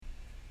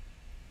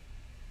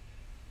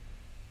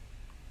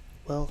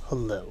Well,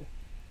 hello,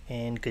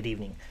 and good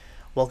evening.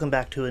 Welcome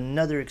back to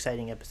another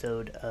exciting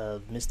episode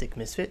of Mystic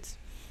Misfits.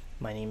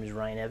 My name is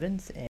Ryan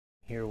Evans, and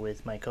I'm here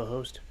with my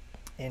co-host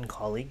and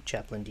colleague,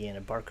 Chaplain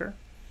Deanna Barker.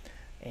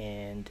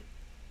 And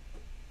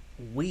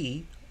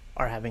we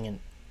are having an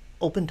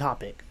open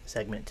topic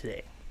segment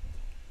today.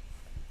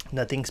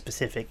 Nothing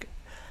specific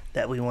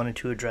that we wanted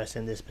to address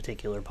in this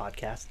particular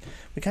podcast.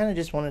 We kind of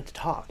just wanted to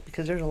talk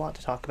because there's a lot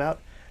to talk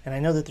about, and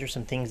I know that there's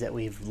some things that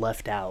we've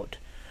left out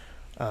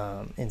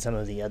in some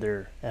of the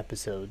other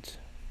episodes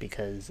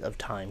because of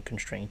time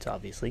constraints,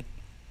 obviously.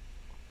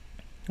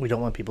 We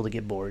don't want people to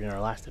get bored, and our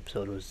last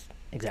episode was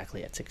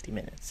exactly at 60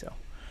 minutes, so.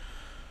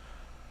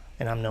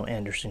 And I'm no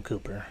Anderson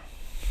Cooper.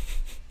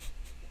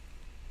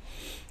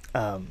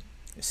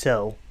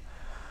 So,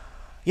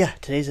 yeah,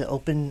 today's an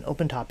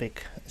open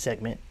topic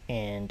segment,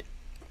 and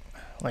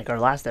like our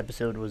last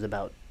episode was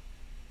about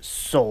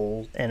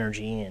soul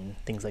energy and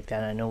things like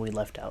that. I know we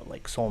left out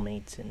like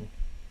soulmates and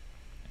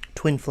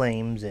twin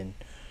flames and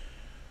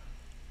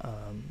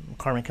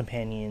karmic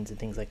companions and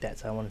things like that,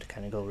 so I wanted to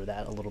kind of go over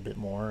that a little bit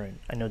more. And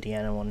I know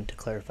Deanna wanted to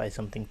clarify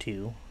something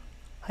too.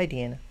 Hi,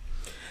 Deanna.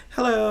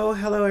 Hello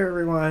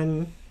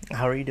everyone.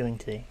 How are you doing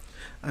today?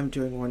 I'm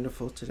doing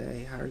wonderful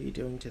today. How are you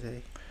doing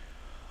today?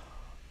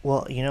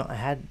 Well, you know,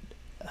 I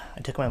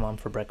took my mom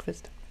for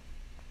breakfast.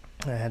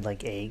 I had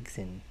like eggs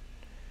and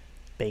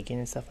bacon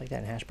and stuff like that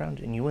and hash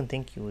browns, and you wouldn't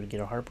think you would get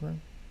a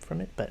heartburn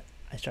from it, but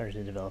I started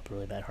to develop a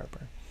really bad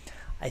heartburn.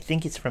 I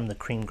think it's from the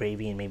cream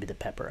gravy and maybe the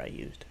pepper I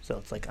used. So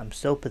it's like I'm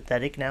so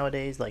pathetic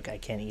nowadays, like I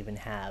can't even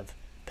have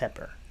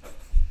pepper.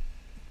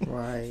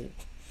 Right.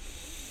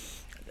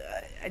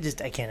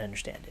 I can't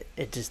understand it.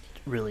 It just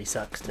really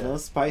sucks to no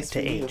spice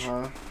to for age. You,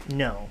 huh?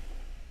 No.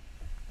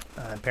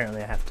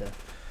 Apparently I have to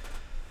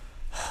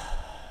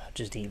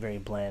just eat very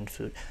bland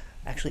food.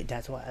 Actually,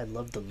 that's why I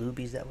love the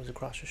Luby's that was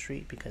across the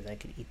street, because I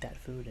could eat that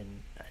food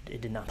and it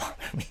did not bother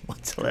me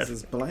whatsoever.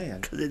 Because it's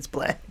bland. Because it's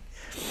bland.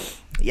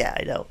 Yeah,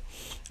 I know.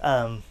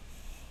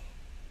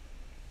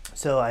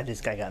 So I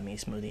got me a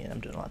smoothie and I'm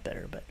doing a lot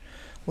better. But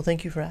well,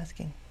 thank you for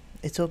asking.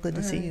 It's so good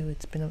to see you.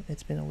 It's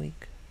been a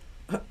week.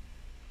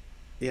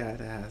 Yeah,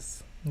 it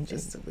has.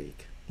 Just a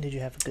week. Did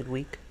you have a good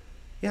week?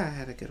 Yeah, I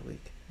had a good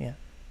week. Yeah.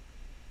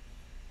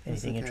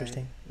 Anything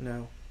interesting?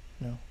 No.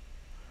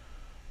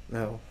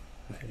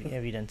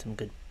 Have you done some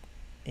good,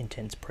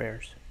 intense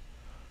prayers?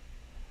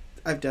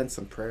 I've done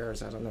some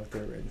prayers. I don't know if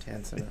they were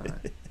intense or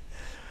not.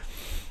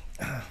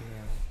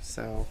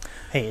 So.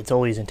 Hey, it's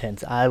always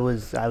intense. I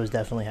was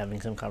definitely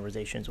having some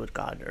conversations with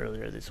God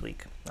earlier this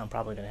week. I'm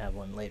probably going to have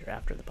one later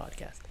after the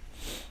podcast.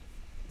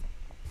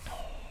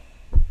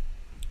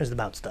 It's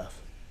about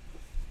stuff.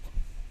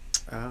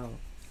 Oh.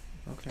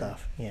 Okay.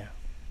 Stuff, yeah.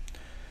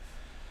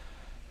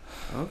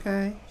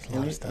 Okay.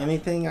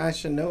 Anything I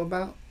should know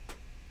about?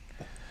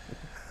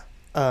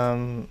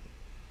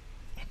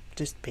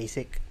 Just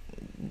basic,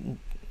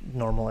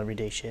 normal,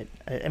 everyday shit.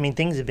 I mean,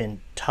 things have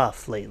been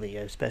tough lately,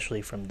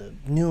 especially from the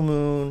new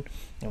moon,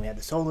 and we had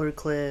the solar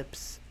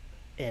eclipse,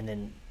 and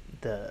then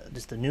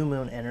the new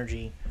moon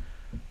energy,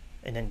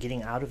 and then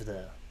getting out of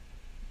the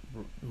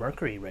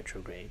Mercury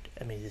retrograde.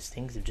 I mean,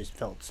 things have just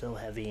felt so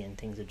heavy, and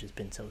things have just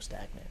been so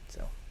stagnant.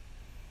 So.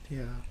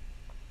 Yeah.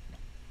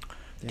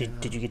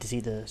 Did you get to see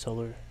the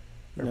solar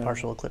or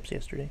partial eclipse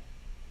yesterday?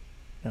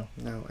 No.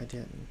 No, I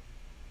didn't.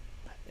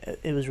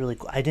 It was really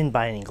cool. I didn't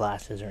buy any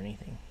glasses or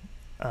anything,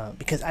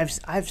 because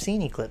I've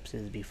seen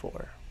eclipses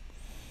before,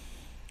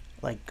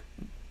 like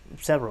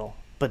several.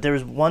 But there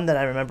was one that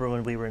I remember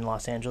when we were in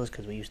Los Angeles,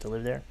 because we used to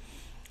live there,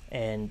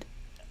 and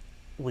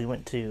we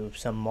went to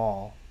some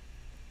mall,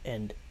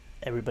 and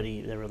there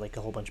were like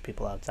a whole bunch of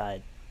people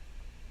outside,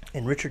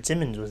 and Richard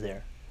Simmons was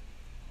there.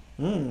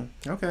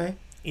 Okay.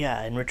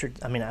 Yeah, and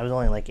I was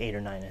only like 8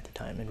 or 9 at the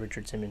time, and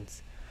Richard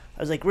Simmons,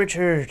 I was like,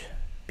 Richard,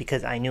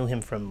 because I knew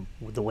him from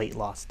the weight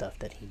loss stuff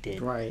that he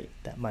did, right,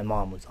 that my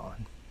mom was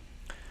on.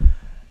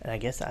 And I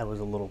guess I was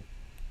a little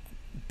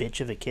bitch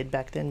of a kid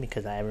back then,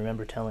 because I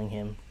remember telling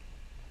him,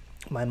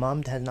 my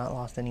mom has not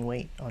lost any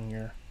weight on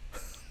your,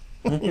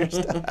 on your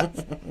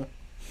stuff.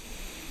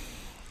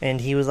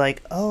 And he was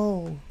like,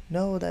 oh,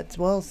 no,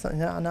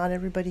 not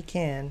everybody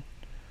can.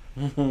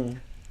 I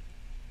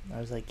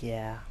was like,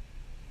 yeah.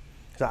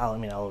 So I'll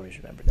always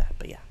remember that.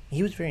 But yeah,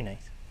 he was very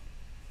nice.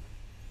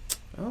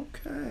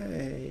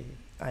 Okay.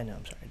 I know,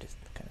 I'm sorry, I just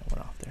kind of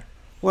went off there.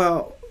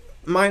 Well,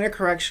 minor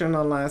correction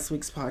on last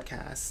week's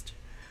podcast.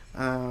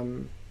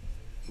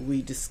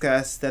 We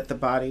discussed that the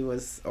body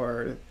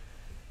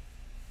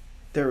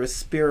there was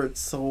spirit,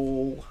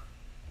 soul,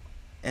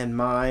 and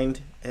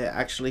mind. It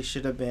actually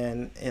should have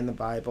been in the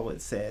Bible.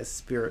 It says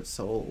spirit,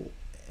 soul,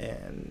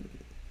 and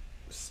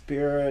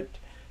spirit,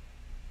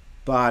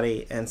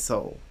 body, and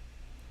soul.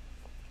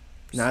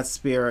 Not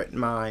spirit,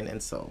 mind,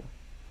 and soul.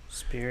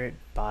 Spirit,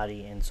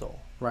 body, and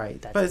soul.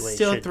 Right. That's but it's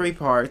still 3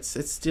 parts.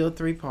 It's still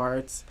 3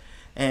 parts.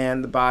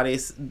 And the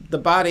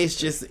body's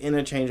just an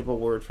interchangeable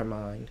word for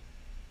mind.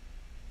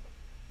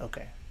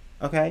 Okay.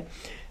 Okay?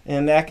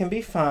 And that can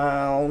be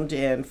found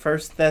in 1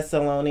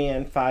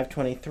 Thessalonians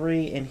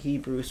 5:23 and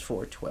Hebrews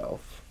 4:12.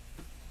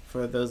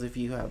 for those of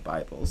you who have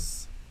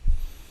Bibles.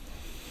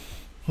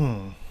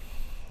 And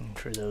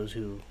for those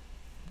who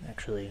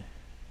actually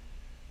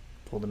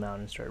pull them out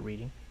and start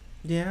reading.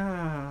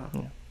 Yeah.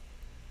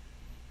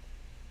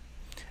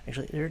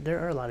 Actually,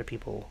 there are a lot of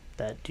people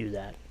that do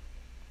that.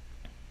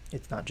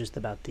 It's not just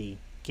about the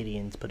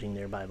Gideons putting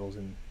their Bibles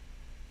in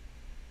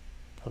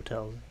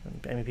hotels.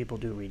 I mean, people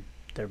do read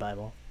their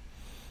Bible.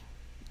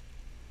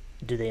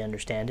 Do they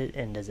understand it,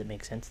 and does it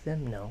make sense to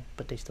them? No,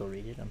 but they still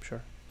read it, I'm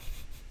sure.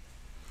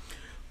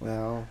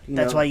 Well,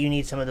 that's why you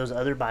need some of those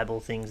other Bible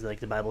things,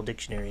 like the Bible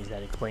dictionaries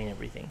that explain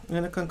everything.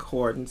 And a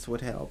concordance would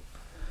help,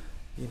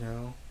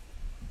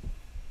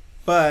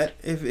 But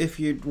if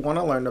you want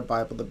to learn the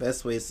Bible, the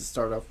best way is to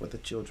start off with a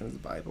children's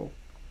Bible.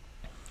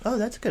 Oh,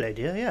 that's a good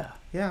idea, yeah.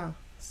 Yeah,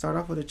 start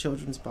off with a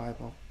children's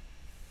Bible.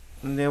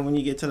 And then when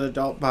you get to the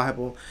adult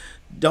Bible,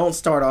 don't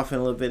start off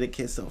in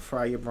Leviticus. It'll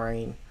fry your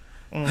brain.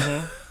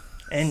 Mm-hmm.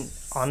 And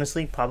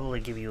honestly, probably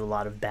give you a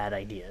lot of bad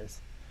ideas.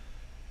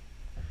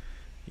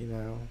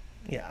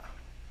 Yeah.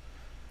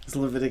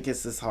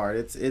 Leviticus is hard.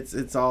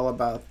 It's all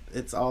about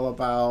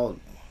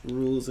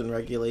rules and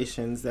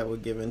regulations that were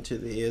given to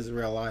the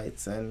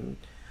Israelites and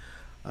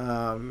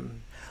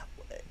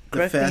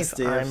correct me if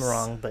I'm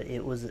wrong, but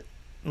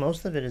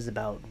most of it is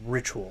about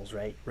rituals,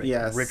 right?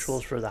 Yes.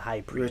 Rituals for the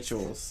high priest.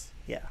 Rituals.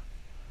 Yeah.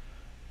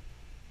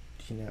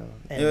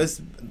 It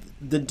was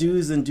the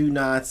do's and do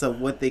nots of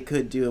what they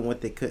could do and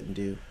what they couldn't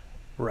do.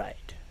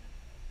 Right.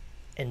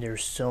 And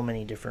there's so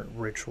many different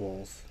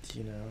rituals.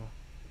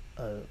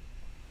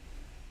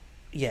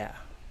 Yeah.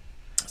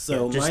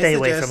 So just stay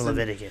away from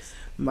Leviticus.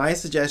 My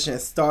suggestion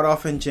is start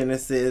off in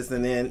Genesis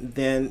and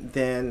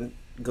then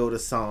go to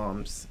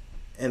Psalms.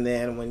 And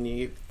then when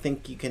you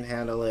think you can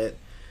handle it,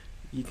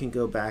 you can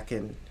go back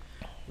and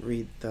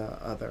read the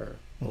other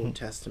Old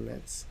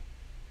Testaments.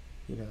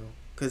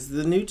 Because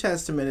the New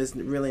Testament is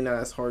really not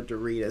as hard to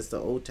read as the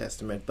Old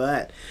Testament.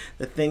 But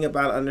the thing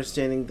about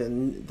understanding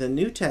the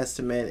New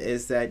Testament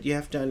is that you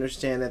have to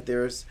understand that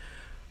there's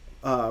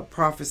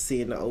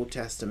prophecy in the Old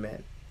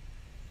Testament.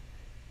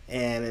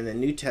 And in the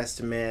New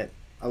Testament,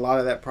 a lot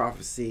of that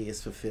prophecy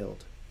is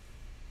fulfilled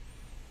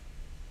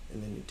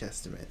in the New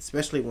Testament,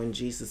 especially when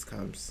Jesus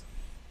comes.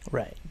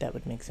 Right, that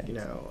would make sense.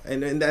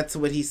 And that's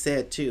what he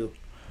said too,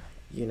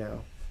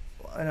 And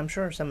I'm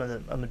sure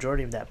a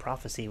majority of that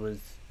prophecy was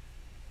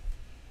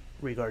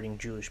regarding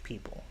Jewish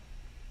people,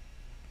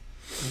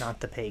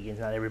 not the pagans,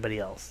 not everybody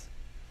else.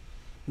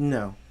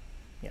 No.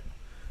 Yeah.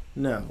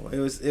 No, it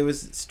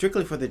was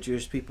strictly for the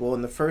Jewish people.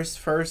 In the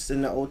first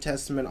in the Old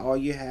Testament, all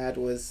you had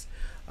was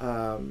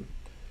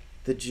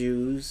the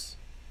Jews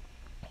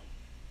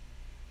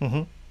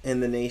and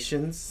the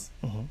nations,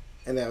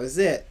 and that was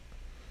it.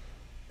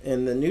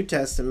 In the New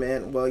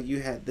Testament, well, you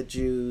had the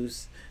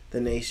Jews,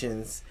 the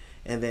nations,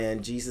 and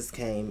then Jesus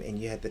came, and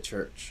you had the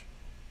church.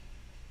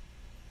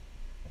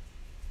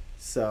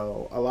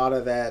 So a lot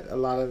of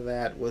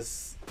that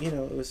was,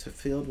 it was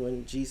fulfilled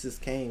when Jesus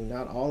came.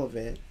 Not all of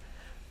it,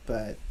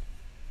 but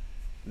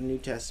the New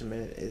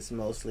Testament is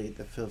mostly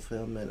the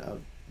fulfillment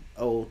of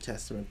Old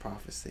Testament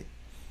prophecy.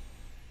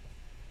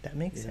 That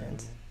makes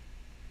sense.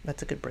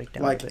 That's a good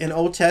breakdown. Like in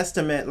Old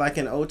Testament,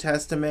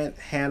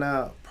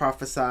 Hannah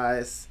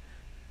prophesies.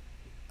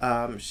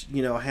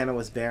 Hannah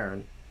was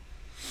barren.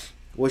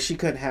 Well, she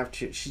couldn't have.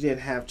 She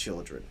didn't have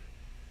children,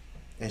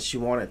 and she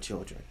wanted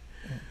children.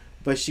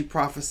 But she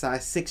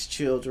prophesied 6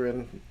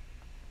 children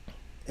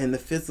in the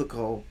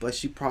physical, but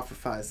she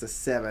prophesied the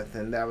 7th,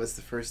 and that was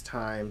the first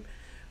time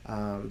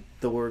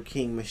the word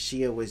King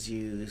Mashiach was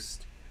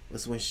used,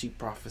 was when she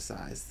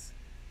prophesied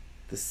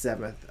the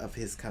 7th of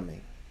his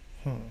coming.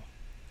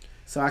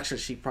 So actually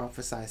she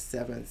prophesied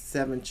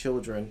seven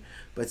children,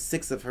 but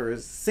 6 of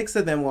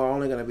them were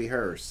only going to be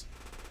hers.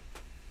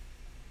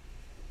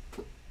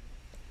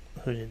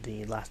 Who did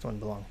the last one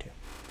belong to?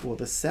 Well,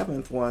 the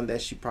 7th one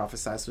that she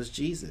prophesied was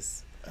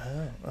Jesus.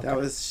 Oh, okay. That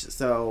was,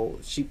 so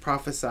she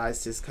prophesied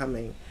his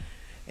coming,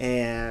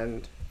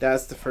 and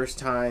that's the first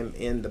time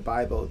in the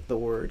Bible the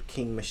word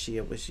King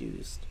Mashiach was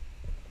used.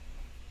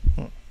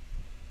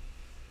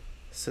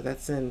 So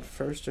that's in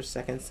 1st or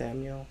 2nd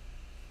Samuel.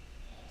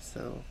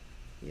 So,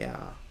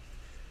 yeah.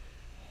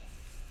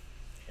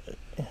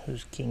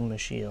 Who's King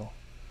Mashiach?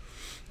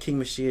 King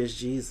Mashiach is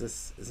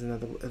Jesus. Is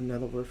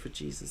another word for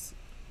Jesus.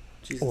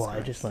 Jesus Well, Christ.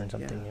 I just learned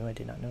something new. I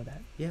did not know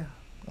that. Yeah.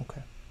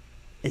 Okay.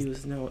 He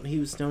was known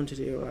to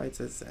the Israelites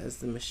as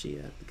the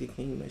Mashiach, the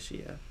King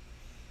Mashiach.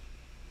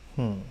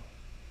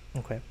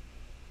 Okay.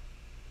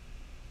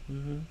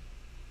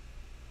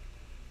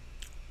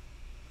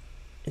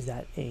 Is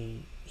that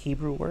a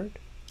Hebrew word?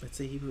 It's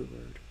a Hebrew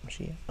word.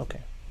 Mashiach?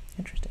 Okay.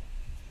 Interesting.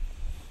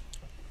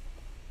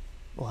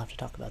 We'll have to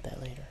talk about that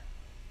later.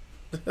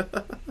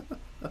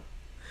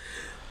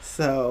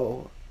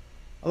 So,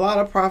 a lot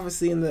of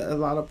prophecy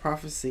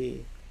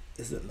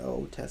is in the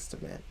Old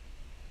Testament.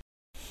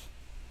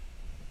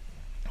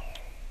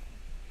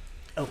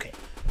 Okay.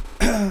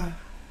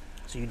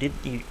 So you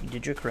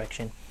did your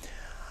correction.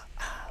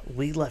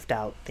 We left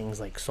out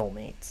things like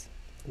soulmates.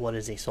 What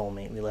is a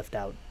soulmate? We left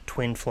out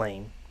twin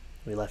flame.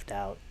 We left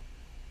out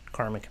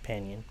karma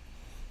companion.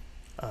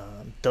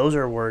 Those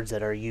are words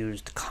that are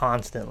used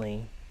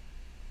constantly.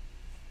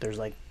 There's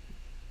like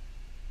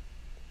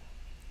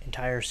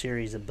entire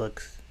series of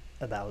books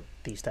about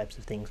these types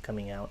of things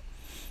coming out.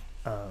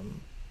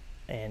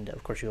 And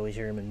of course you always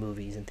hear them in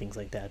movies and things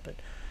like that, but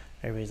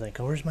everybody's like,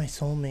 oh, where's my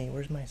soulmate?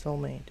 Where's my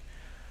soulmate?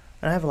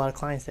 And I have a lot of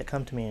clients that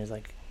come to me and is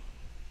like,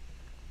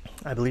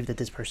 I believe that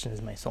this person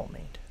is my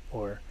soulmate.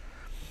 Or,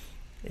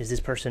 is this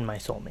person my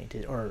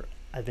soulmate? Or,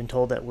 I've been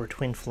told that we're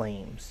twin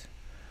flames.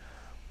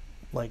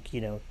 Like,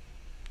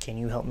 can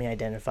you help me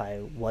identify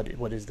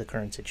what is the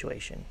current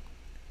situation?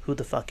 Who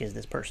the fuck is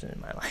this person in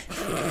my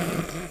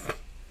life?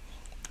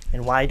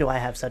 And why do I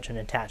have such an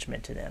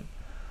attachment to them?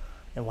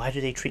 And why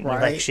do they treat me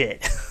like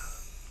shit?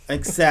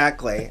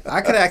 Exactly.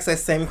 I could ask that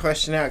same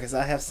question now because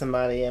I have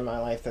somebody in my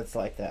life that's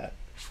like that.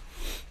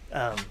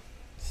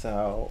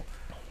 So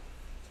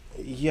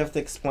you have to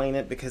explain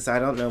it because I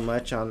don't know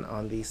much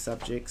on these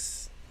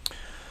subjects.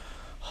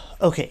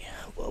 Okay.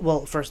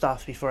 Well, first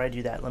off, before I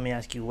do that, let me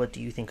ask you, what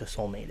do you think a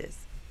soulmate is?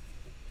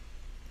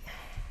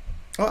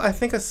 Well, I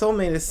think a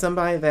soulmate is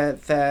somebody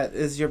that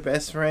is your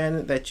best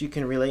friend that you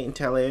can relate and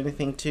tell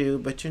anything to,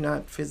 but you're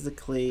not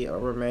physically or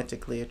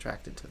romantically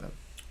attracted to them.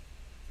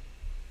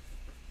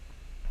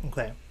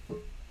 Okay.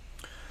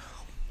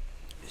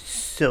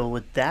 So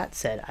with that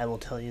said, I will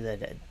tell you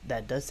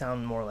that does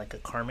sound more like a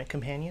karmic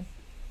companion.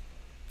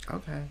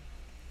 Okay.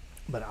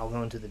 But I'll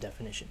go into the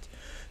definitions.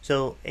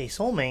 So a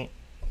soulmate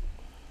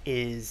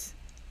is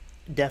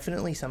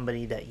definitely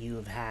somebody that you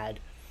have had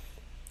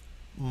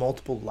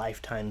multiple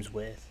lifetimes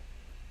with,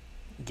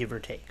 give or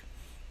take.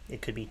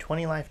 It could be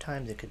 20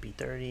 lifetimes, it could be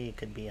 30, it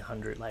could be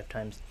 100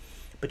 lifetimes,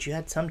 but you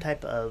had some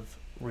type of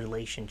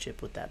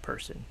relationship with that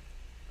person.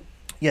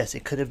 Yes,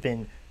 it could have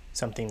been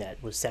something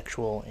that was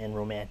sexual and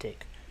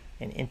romantic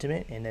and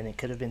intimate, and then it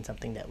could have been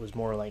something that was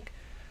more like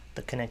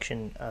the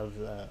connection of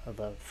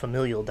a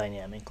familial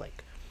dynamic,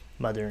 like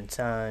mother and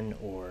son,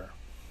 or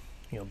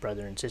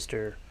brother and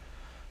sister,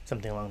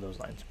 something along those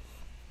lines.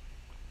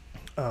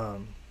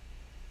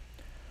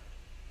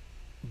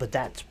 But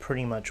that's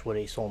pretty much what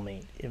a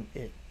soulmate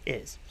it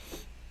is.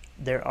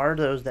 There are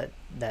those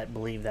that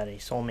believe that a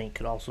soulmate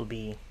could also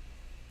be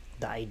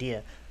the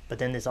idea, but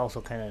then this also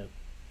kind of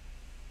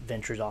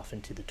ventures off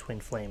into the twin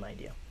flame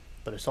idea.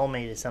 But a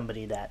soulmate is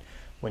somebody that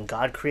when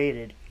God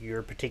created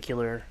your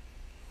particular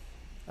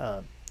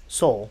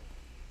soul,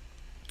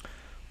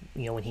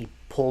 when he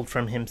pulled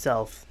from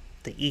himself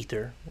the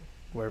ether,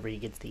 wherever he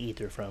gets the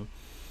ether from,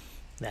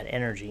 that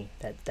energy,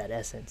 that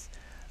essence,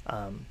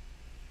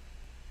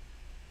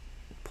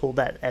 pulled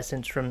that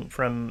essence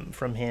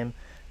from him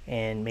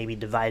and maybe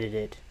divided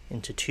it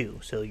into two.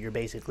 So you're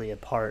basically a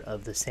part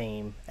of the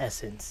same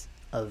essence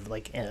of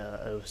like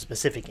a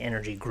specific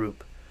energy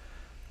group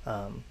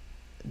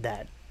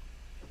that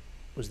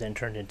was then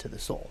turned into the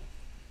soul.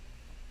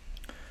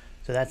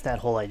 So that's that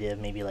whole idea of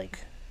maybe like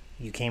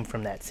you came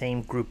from that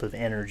same group of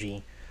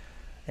energy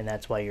and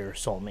that's why you're a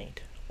soulmate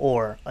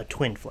or a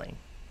twin flame.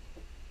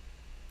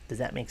 Does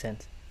that make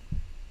sense?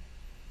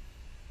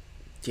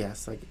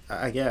 Yes,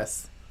 I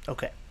guess.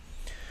 Okay.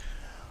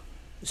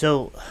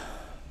 So,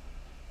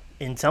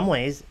 in some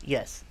ways,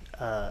 yes,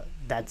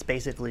 that's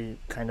basically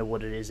kind of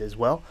what it is as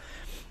well.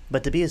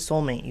 But to be a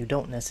soulmate, you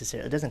don't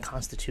necessarily, it doesn't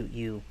constitute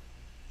you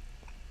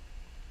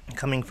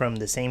coming from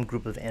the same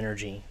group of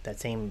energy, that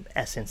same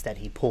essence that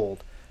he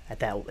pulled at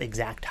that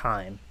exact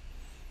time,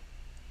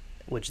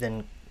 which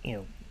then,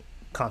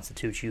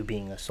 constitutes you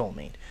being a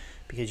soulmate.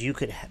 Because you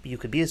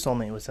could be a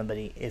soulmate with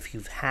somebody if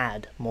you've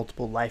had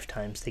multiple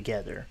lifetimes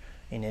together,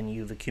 and then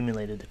you've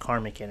accumulated the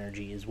karmic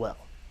energy as well.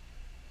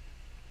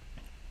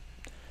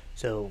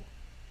 So,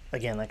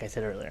 again, like I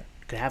said earlier,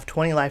 you could have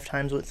 20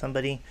 lifetimes with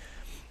somebody,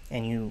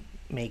 and you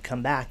may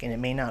come back, and it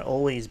may not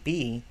always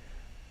be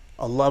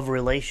a love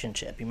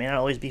relationship. You may not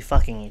always be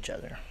fucking each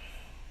other.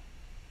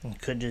 You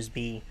could just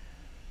be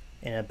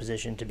in a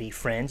position to be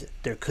friends.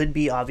 There could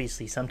be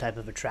obviously some type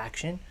of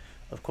attraction,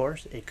 of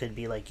course. It could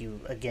be like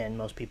you, again,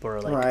 most people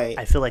are like, right.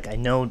 I feel like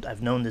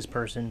I've known this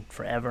person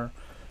forever,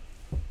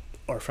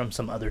 or from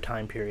some other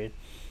time period.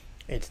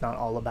 It's not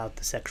all about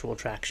the sexual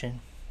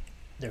attraction.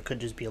 There could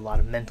just be a lot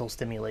of mental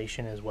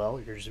stimulation as well.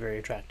 You're just very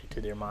attracted to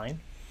their mind.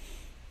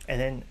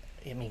 And then,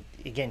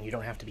 again, you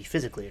don't have to be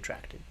physically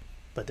attracted,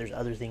 but there's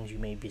other things you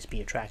may just be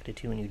attracted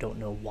to and you don't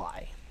know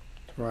why.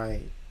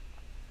 Right.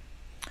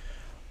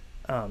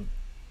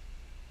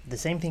 The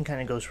same thing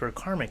kind of goes for a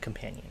karmic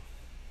companion.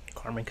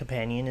 Karmic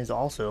companion is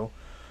also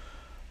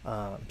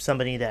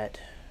somebody that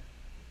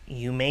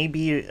you may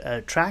be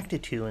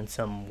attracted to in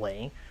some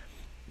way,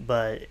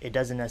 but it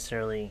doesn't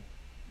necessarily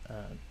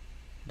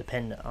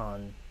depend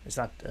on. It's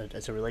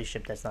a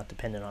relationship that's not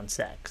dependent on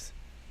sex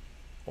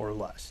or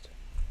lust.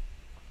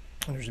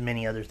 And there's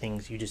many other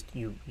things.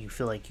 You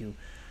feel like you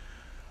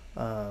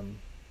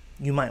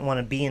might want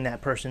to be in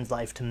that person's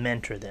life to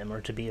mentor them or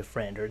to be a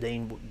friend, or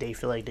they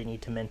feel like they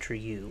need to mentor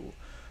you.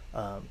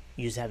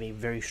 You just have a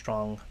very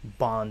strong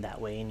bond that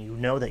way, and you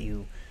know that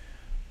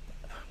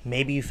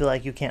maybe you feel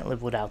like you can't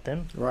live without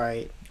them.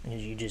 Right.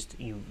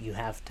 You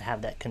have to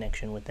have that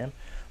connection with them,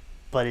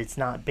 but it's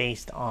not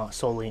based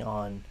solely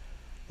on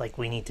like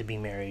we need to be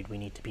married, we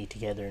need to be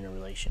together in a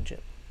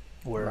relationship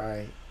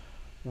where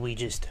we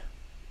just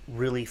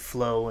really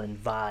flow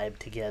and vibe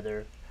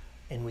together,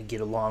 and we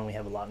get along, we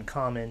have a lot in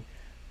common,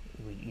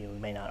 we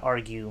may not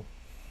argue,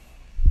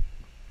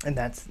 and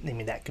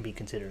that could be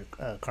considered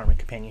a karmic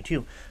companion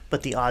too.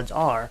 But the odds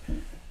are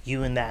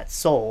you and that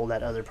soul,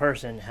 that other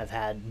person, have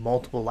had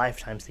multiple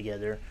lifetimes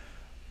together,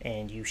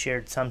 and you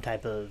shared some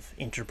type of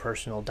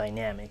interpersonal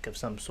dynamic of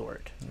some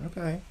sort.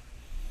 Okay.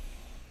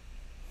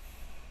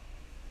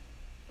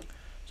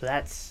 So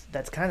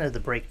that's kind of the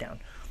breakdown.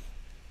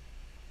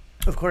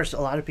 Of course, a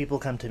lot of people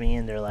come to me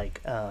and they're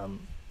like, well,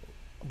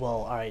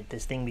 all right,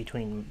 this thing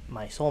between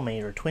my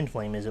soulmate or twin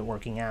flame isn't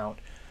working out.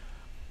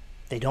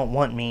 They don't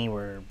want me.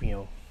 We're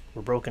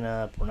broken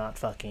up. We're not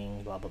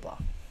fucking. Blah blah blah.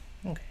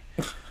 Okay.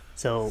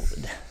 So,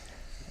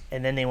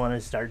 and then they want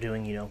to start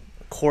doing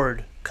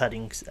cord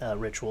cutting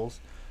rituals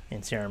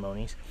and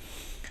ceremonies.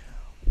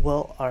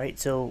 Well, all right.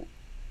 So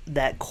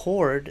that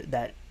cord,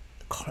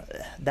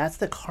 that's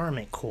the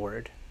karmic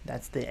cord.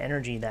 That's the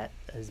energy that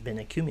has been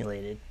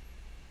accumulated,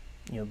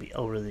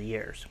 over the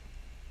years.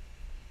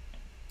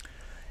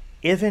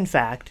 If in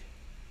fact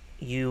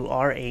you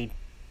are a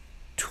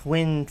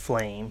twin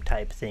flame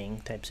type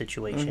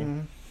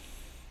situation,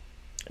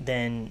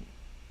 then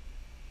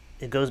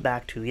it goes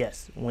back to,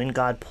 yes, when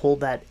God pulled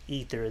that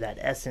ether, that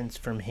essence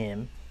from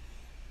him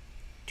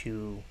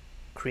to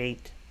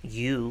create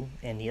you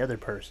and the other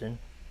person,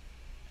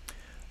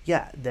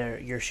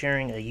 you're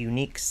sharing a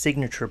unique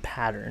signature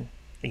pattern,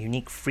 a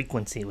unique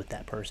frequency with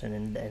that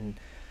person, and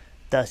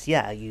thus,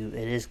 it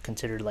is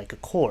considered like a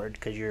cord,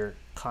 because you're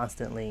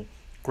constantly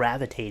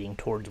gravitating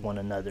towards one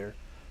another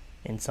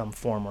in some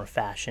form or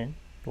fashion,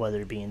 whether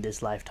it be in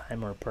this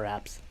lifetime or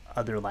perhaps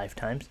other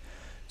lifetimes.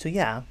 So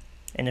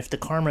and if the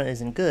karma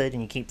isn't good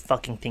and you keep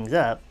fucking things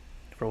up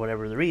for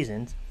whatever the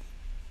reasons,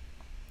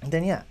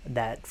 then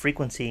that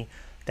frequency,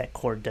 that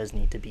cord does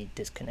need to be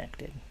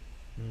disconnected.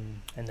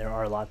 And there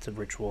are lots of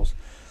rituals,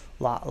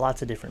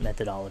 lots of different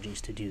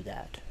methodologies to do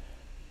that.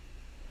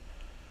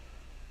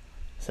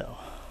 So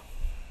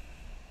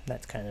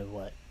that's kind of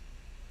what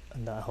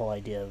the whole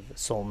idea of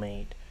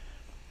soulmate,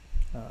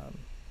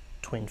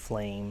 twin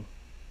flame,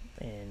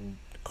 and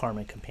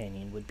karmic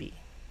companion would be.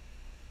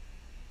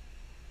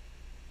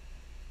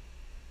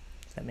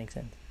 Does that make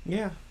sense?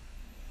 Yeah.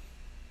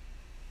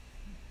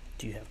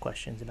 Do you have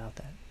questions about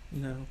that?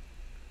 No.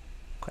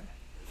 Okay.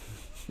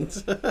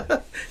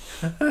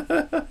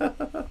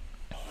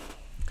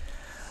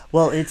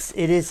 Well, it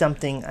is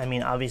something. I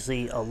mean,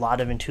 obviously, a lot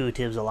of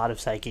intuitives, a lot of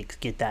psychics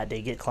get that.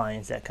 They get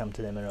clients that come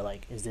to them and are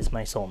like, "Is this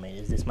my soulmate?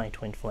 Is this my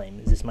twin flame?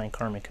 Is this my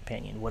karmic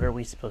companion? What are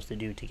we supposed to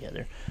do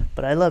together?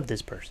 But I love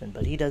this person,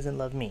 but he doesn't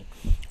love me,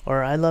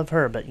 or I love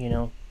her, but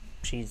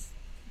she's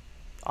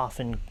off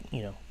in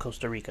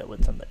Costa Rica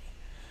with somebody."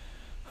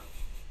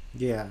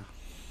 Yeah.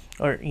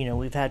 Or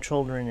we've had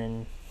children,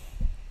 and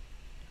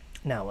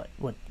now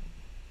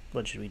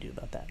what should we do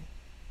about that?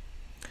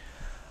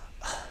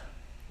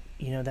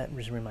 That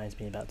just reminds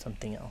me about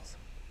something else.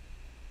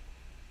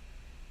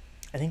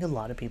 I think a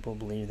lot of people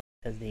believe that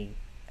because they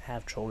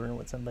have children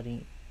with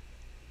somebody,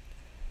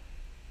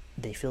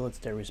 they feel it's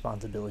their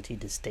responsibility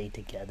to stay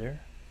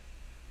together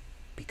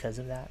because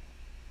of that.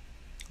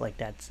 Like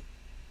that's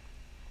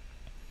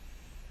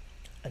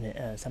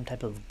some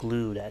type of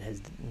glue that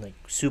has, like,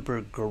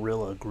 super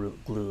gorilla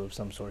glue of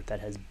some sort that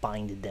has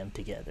binded them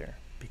together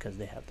because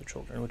they have the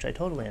children, which I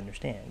totally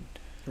understand.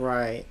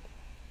 Right.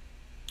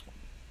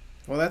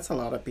 Well, that's a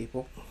lot of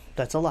people.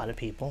 That's a lot of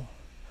people.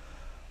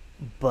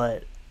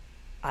 But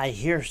I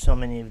hear so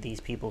many of these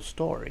people's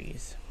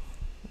stories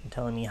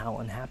telling me how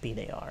unhappy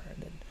they are.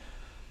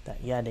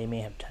 That they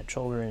may have had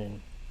children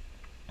and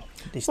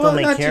they still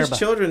may care about... Well, not just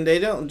children. They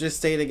don't just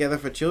stay together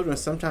for children.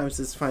 Sometimes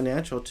it's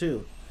financial,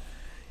 too.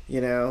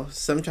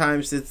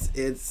 Sometimes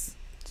it's...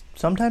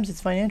 Sometimes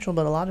it's financial,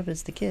 but a lot of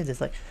it's the kids.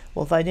 It's like,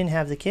 well, if I didn't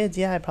have the kids,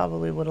 I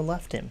probably would have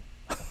left him.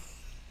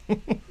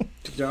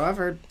 I've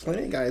heard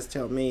plenty of guys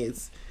tell me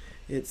it's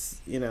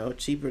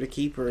cheaper to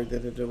keep her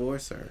than to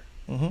divorce her.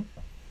 Mm-hmm.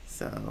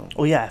 So.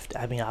 Well,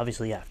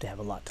 obviously you have to have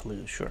a lot to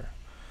lose, sure.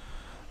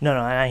 No, and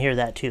I hear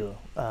that too.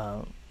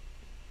 And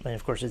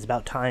of course, it's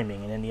about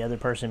timing, and then the other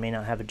person may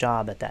not have a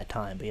job at that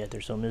time, but yet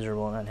they're so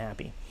miserable and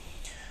unhappy.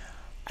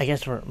 I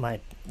guess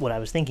what I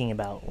was thinking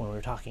about when we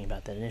were talking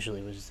about that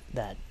initially was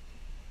that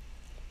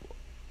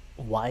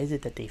why is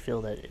it that they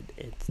feel that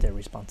it's their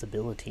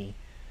responsibility,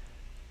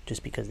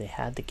 just because they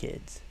had the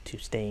kids, to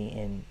stay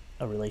in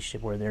a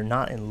relationship where they're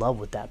not in love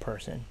with that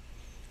person?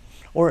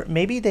 Or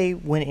maybe they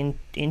went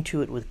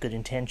into it with good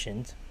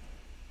intentions,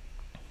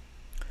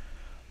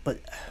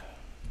 but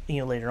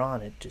later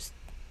on it just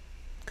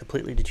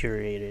completely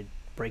deteriorated,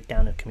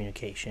 breakdown of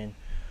communication.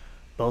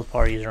 Both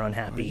parties are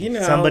unhappy.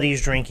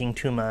 Somebody's drinking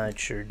too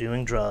much or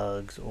doing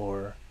drugs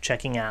or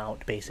checking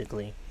out,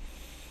 basically.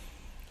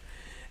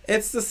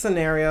 It's the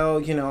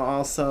scenario,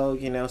 also,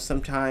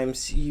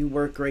 sometimes you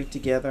work great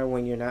together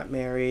when you're not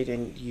married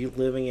and you're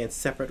living in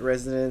separate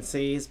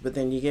residencies, but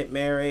then you get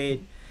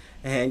married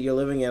and you're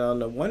living it on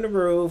the one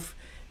roof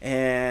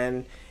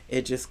and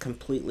it just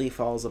completely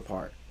falls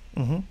apart.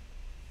 Mm-hmm.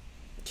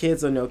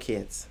 Kids or no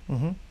kids.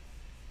 Mm-hmm.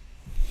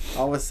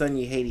 All of a sudden,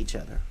 you hate each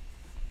other.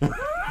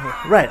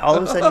 Right. All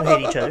of a sudden, you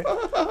hate each other.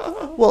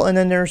 Well, and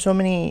then there are so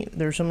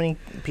many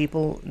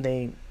people,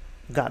 they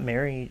got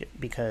married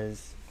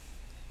because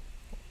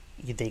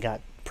they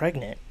got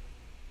pregnant.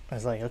 I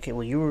was like, okay,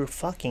 well, you were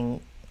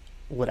fucking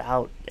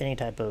without any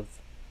type of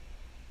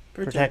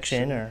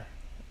protection, or,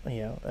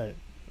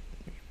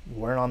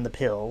 weren't on the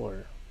pill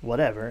or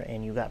whatever,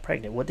 and you got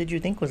pregnant. What did you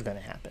think was going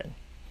to happen?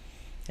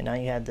 And now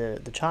you had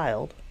the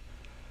child,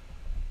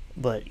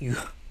 but you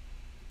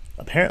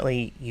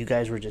apparently you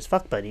guys were just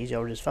fuck buddies.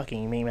 Y'all were just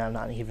fucking. You may have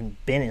not even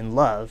been in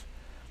love.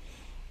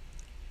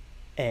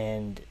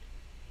 And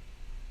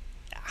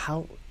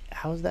how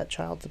is that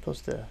child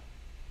supposed to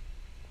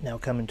now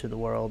come into the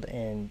world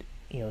and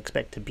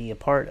expect to be a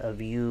part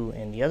of you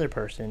and the other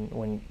person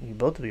when you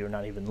both of you are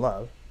not even in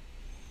love?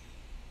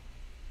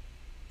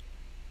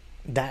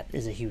 That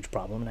is a huge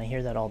problem, and I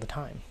hear that all the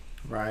time.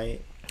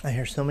 Right. I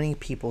hear so many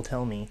people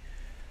tell me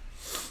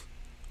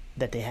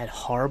that they had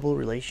horrible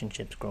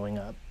relationships growing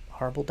up,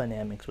 horrible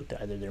dynamics with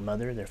either their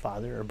mother, their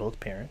father, or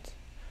both parents,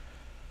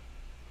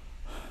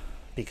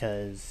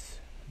 because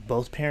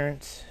both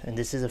parents, and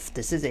this is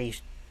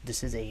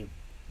a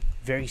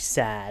very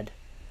sad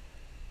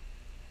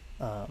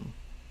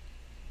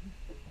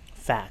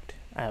fact.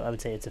 I would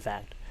say it's a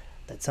fact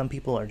that some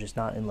people are just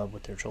not in love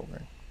with their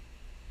children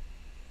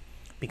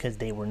because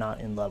they were not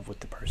in love with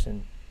the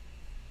person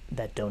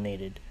that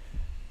donated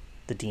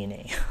the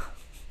DNA.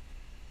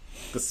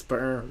 The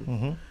sperm.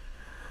 Mm-hmm.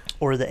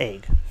 Or the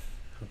egg.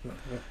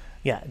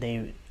 Yeah,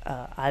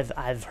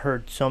 I've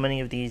heard so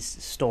many of these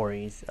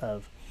stories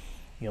of,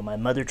 my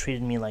mother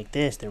treated me like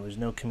this. There was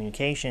no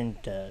communication.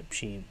 There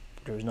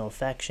was no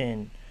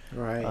affection.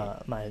 Right.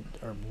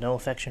 Or no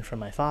affection from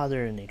my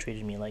father, and they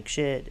treated me like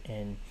shit.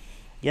 And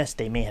yes,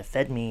 they may have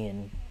fed me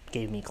and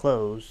gave me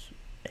clothes,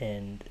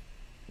 and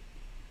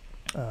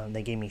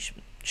they gave me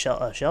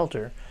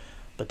shelter,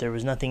 but there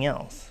was nothing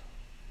else.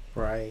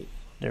 Right.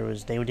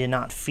 They did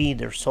not feed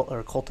their soul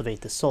or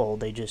cultivate the soul.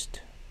 They just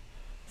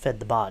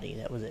fed the body.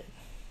 That was it.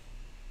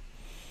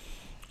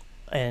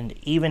 And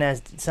even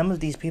as some of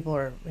these people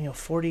are,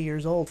 40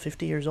 years old,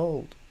 50 years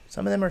old,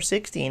 some of them are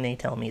 60, and they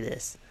tell me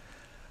this,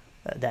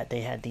 that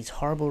they had these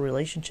horrible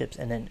relationships.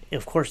 And then,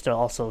 of course, they'll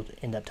also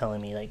end up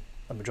telling me, like,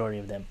 a majority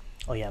of them,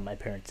 oh yeah, my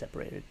parents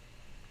separated,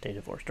 they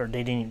divorced, or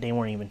they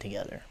weren't even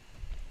together.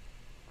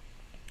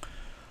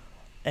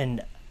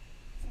 And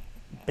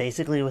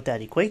basically what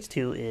that equates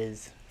to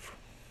is,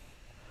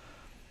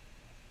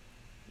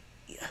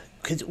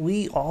 because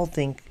we all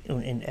think,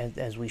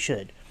 as we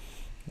should,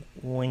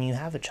 when you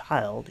have a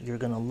child, you're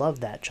going to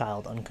love that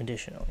child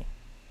unconditionally.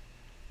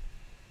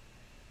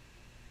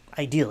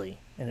 Ideally,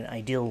 in an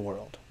ideal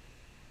world.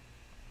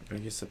 Are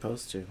you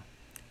supposed to?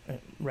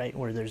 Right,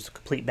 where there's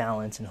complete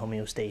balance and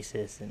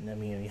homeostasis,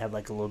 and you have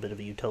like a little bit of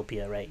a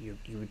utopia, right? You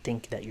would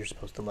think that you're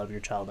supposed to love your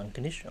child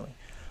unconditionally,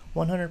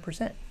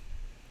 100%.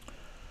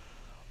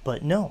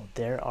 But no,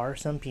 there are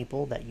some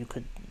people that you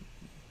could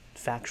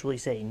factually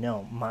say,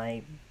 no,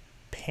 my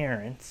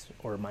parents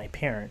or my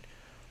parent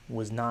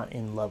was not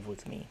in love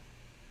with me.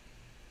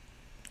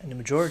 And the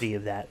majority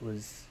of that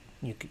was,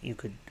 you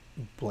could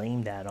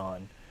blame that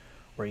on,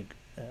 or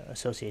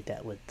associate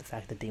that with the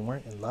fact that they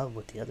weren't in love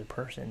with the other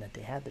person that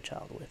they had the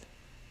child with.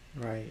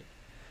 Right.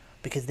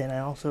 Because then I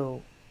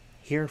also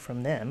hear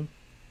from them,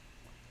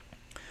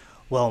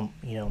 well,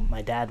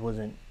 my dad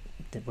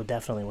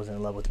definitely wasn't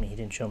in love with me. He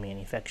didn't show me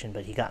any affection,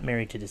 but he got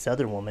married to this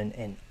other woman,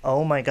 and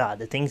oh my God,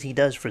 the things he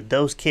does for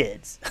those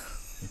kids.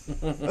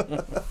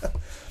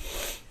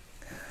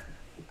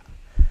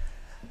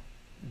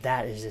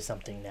 That is just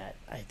something that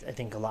I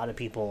think a lot of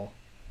people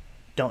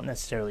don't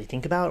necessarily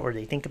think about, or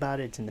they think about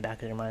it, it's in the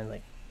back of their mind,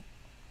 like,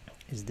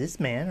 is this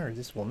man or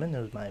this woman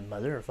that was my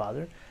mother or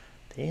father,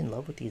 they in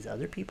love with these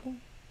other people,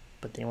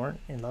 but they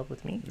weren't in love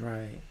with me?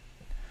 Right.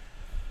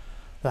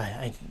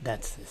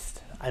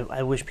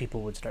 I wish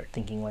people would start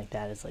thinking like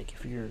that. It's like,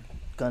 if you're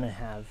gonna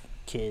have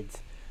kids,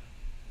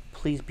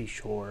 please be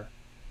sure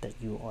that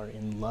you are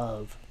in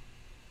love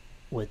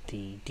with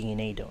the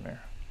DNA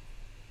donor.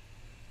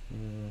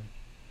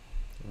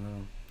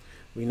 Well,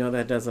 we know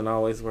that doesn't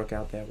always work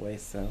out that way,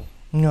 so.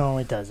 No,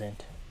 it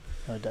doesn't.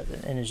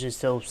 And it's just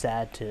so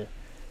sad to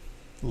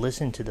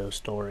listen to those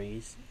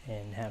stories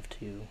and have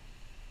to,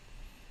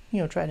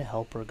 try to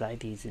help or guide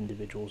these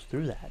individuals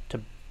through that,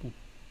 to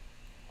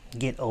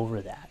get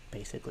over that,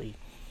 basically.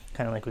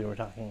 Kind of like we were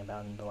talking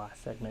about in the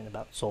last segment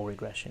about soul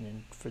regression,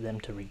 and for them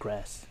to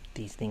regress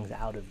these things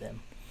out of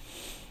them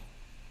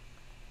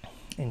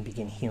and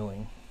begin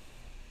healing.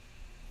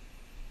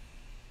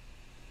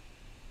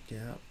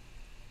 Yeah.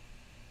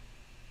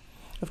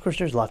 Of course,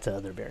 there's lots of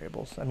other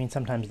variables. I mean,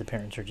 sometimes the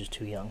parents are just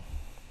too young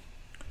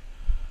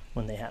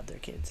when they have their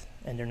kids,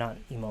 and they're not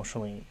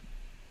emotionally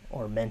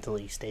or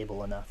mentally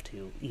stable enough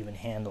to even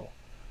handle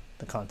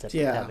the concept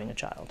of having a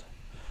child.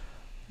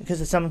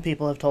 Because some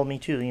people have told me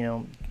too,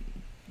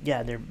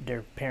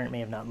 their parent may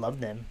have not loved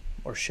them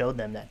or showed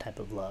them that type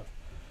of love,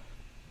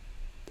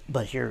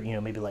 but here,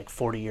 maybe like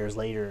 40 years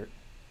later,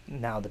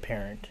 now the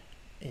parent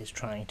is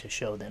trying to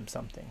show them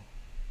something,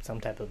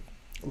 some type of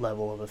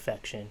level of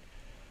affection,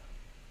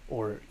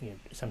 or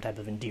some type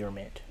of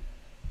endearment.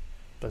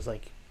 But it's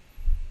like,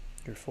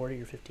 you're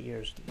 40 or 50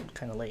 years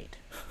kind of late.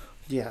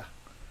 Yeah.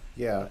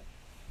 Yeah.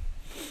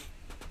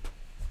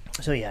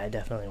 So yeah, I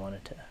definitely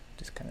wanted to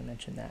just kind of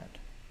mention that.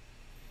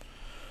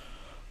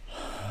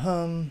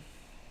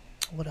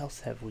 What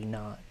else have we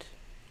not,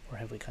 or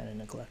have we kind of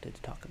neglected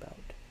to talk about?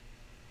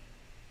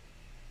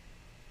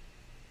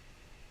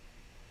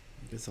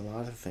 There's a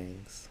lot of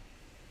things.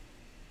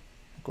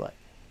 Like what?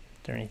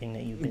 Is there anything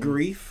that you've been...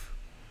 Grief.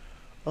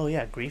 Oh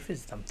yeah, grief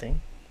is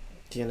something.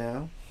 You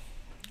know?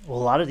 Well,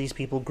 a lot of these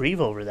people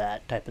grieve over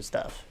that type of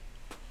stuff.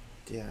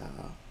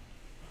 Yeah.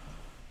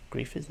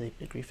 Grief is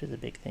a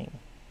big thing.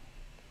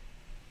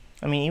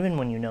 I mean, even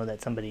when you know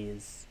that somebody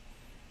is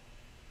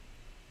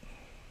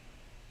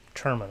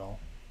terminal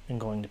and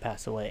going to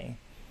pass away,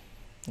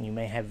 you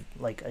may have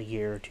like a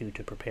year or two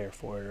to prepare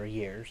for it, or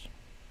years.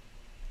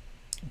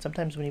 And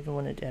sometimes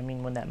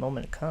when that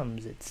moment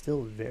comes, it's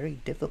still very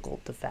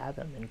difficult to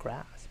fathom and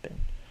grasp. And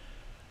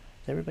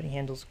everybody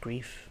handles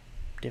grief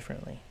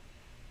differently.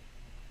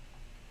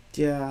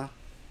 Yeah,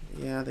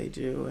 they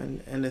do,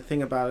 and the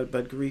thing about it,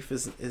 but grief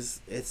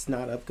is it's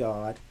not of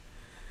God.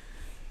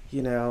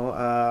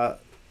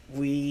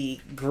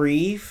 We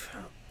grieve.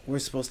 We're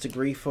supposed to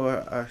grieve for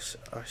a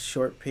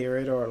short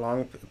period or a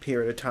long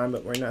period of time,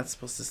 but we're not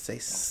supposed to stay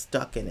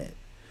stuck in it.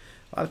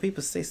 A lot of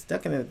people stay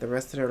stuck in it the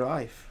rest of their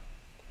life.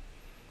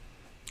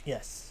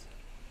 Yes.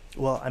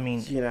 Well, I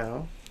mean...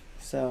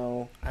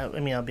 so...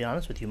 I'll be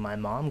honest with you. My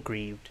mom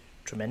grieved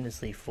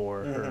tremendously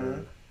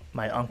for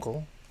my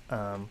uncle,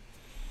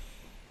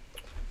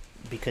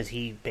 because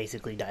he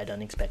basically died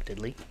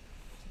unexpectedly.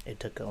 It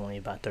took only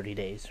about 30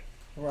 days.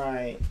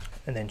 Right.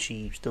 And then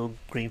she still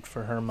grieved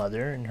for her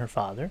mother and her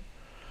father,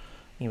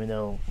 even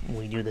though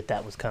we knew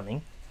that was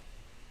coming.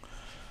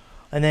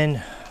 And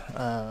then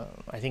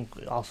I think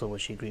also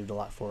what she grieved a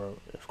lot for,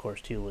 of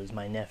course, too, was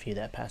my nephew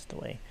that passed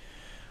away.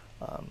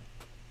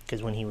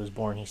 Because when he was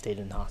born, he stayed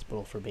in the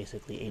hospital for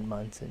basically 8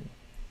 months and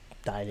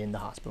died in the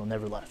hospital,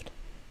 never left.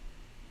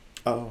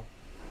 Oh.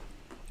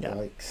 Yeah.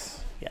 Yikes.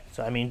 Yeah,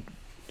 so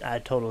I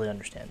totally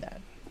understand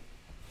that.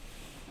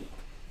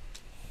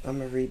 I'm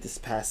going to read this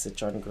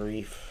passage on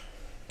grief.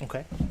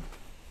 Okay.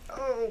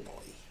 Oh,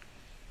 boy.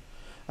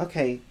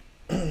 Okay.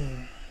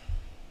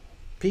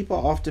 People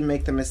often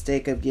make the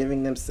mistake of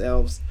giving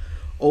themselves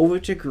over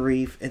to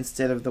grief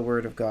instead of the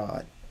Word of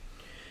God.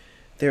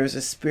 There is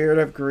a spirit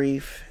of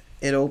grief.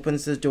 It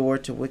opens the door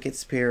to wicked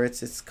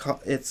spirits.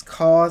 It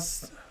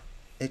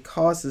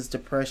causes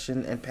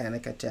depression and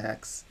panic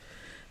attacks.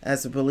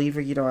 As a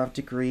believer, you don't have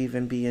to grieve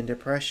and be in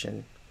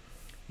depression.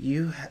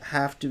 You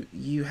have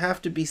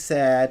to be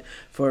sad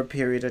for a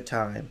period of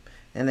time.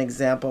 An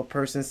example, a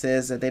person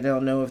says that they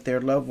don't know if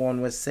their loved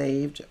one was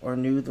saved or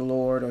knew the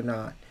Lord or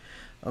not.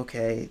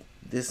 Okay,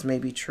 this may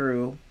be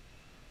true,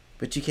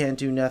 but you can't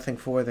do nothing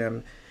for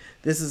them.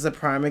 This is a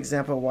prime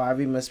example why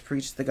we must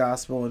preach the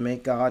gospel and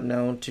make God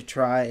known to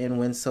try and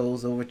win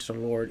souls over to the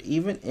Lord,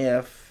 even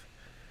if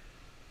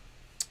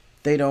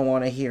they don't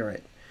want to hear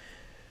it.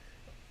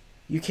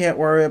 You can't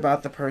worry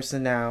about the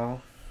person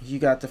now. You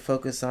got to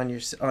focus on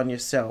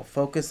yourself.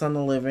 Focus on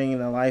the living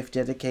and the life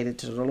dedicated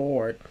to the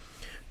Lord.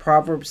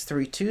 Proverbs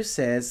 3:2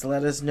 says,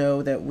 "Let us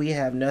know that we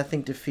have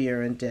nothing to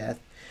fear in death."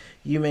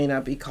 You may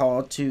not be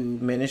called to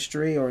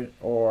ministry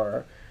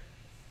or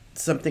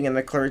something in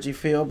the clergy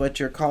field, but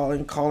your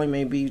calling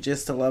may be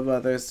just to love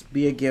others,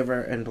 be a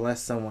giver, and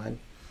bless someone.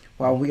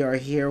 While we are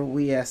here,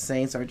 we as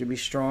saints are to be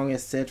strong and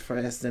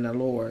steadfast in the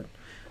Lord.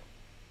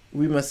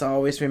 We must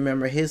always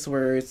remember His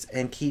words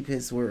and keep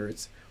His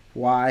words.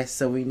 Why?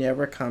 So we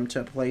never come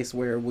to a place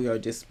where we are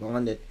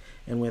despondent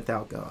and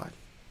without God.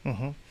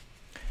 Mm-hmm.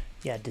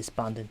 Yeah,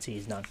 despondency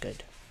is not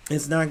good.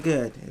 It's not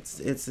good.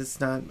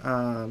 It's not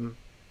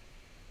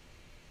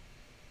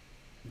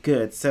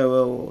good.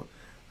 So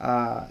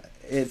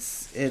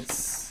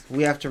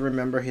we have to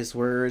remember His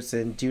words,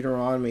 and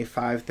Deuteronomy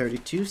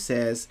 5:32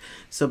 says,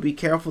 "So be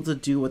careful to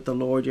do what the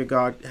Lord your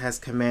God has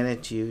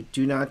commanded you.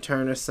 Do not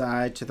turn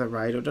aside to the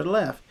right or the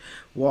left.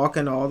 Walk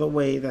in all the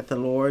way that the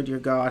Lord your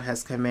God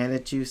has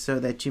commanded you, so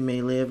that you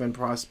may live and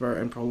prosper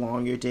and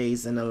prolong your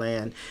days in the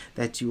land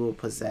that you will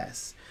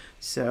possess."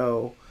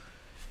 So,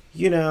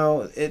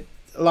 a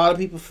lot of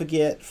people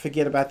forget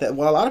about that.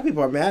 Well, a lot of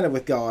people are mad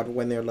with God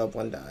when their loved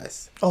one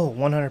dies. Oh,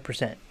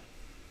 100%.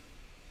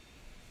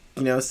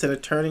 Instead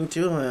of turning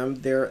to Him,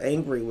 they're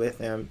angry with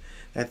Him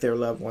that their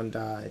loved one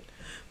died.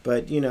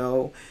 But,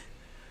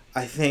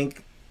 I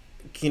think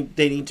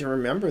they need to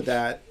remember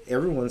that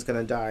everyone's going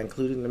to die,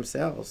 including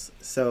themselves.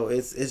 So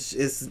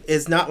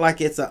it's not like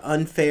it's an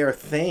unfair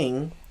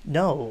thing.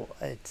 No,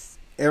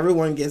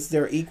 everyone gets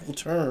their equal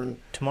turn.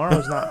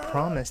 Tomorrow's not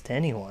promised to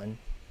anyone.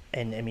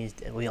 And,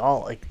 we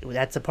all,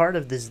 that's a part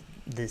of this.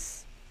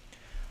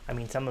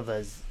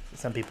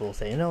 Some people will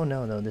say,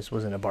 no, this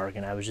wasn't a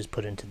bargain. I was just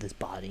put into this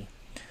body.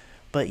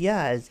 But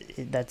yeah,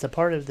 that's a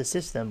part of the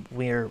system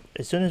where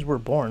as soon as we're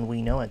born,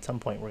 we know at some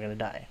point we're going to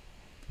die.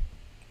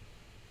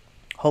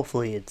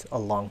 hopefully it's a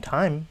long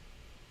time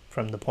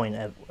from the point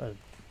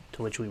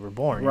to which we were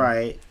born.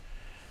 Right.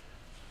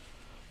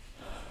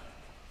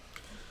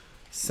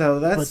 So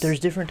But there's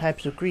different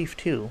types of grief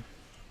too.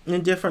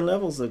 And different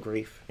levels of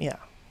grief. Yeah.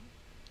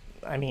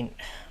 I mean,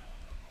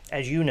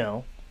 as you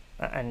know,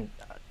 and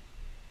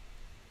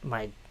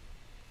my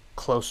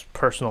close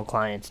personal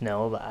clients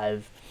know, but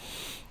I've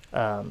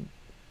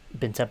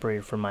been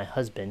separated from my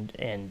husband,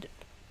 and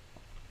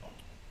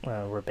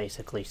we're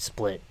basically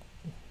split.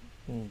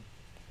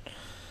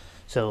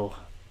 So,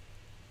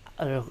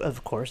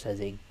 of course,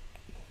 as a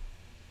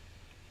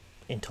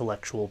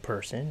intellectual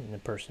person and a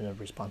person of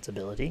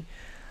responsibility,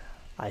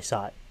 I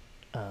sought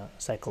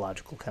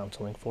psychological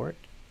counseling for it,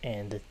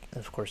 and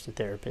of course the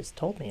therapist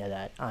told me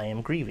that I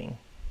am grieving,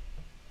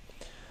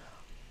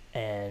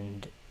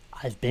 and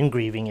I've been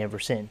grieving ever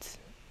since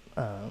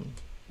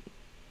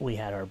we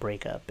had our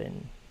breakup.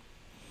 And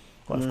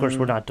well, of course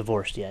we're not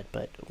divorced yet,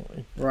 but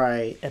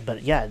right.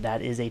 But yeah,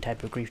 that is a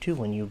type of grief too,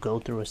 when you go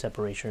through a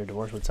separation or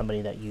divorce with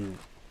somebody that you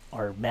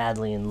are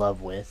madly in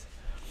love with,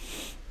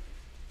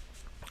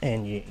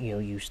 and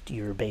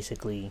you're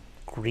basically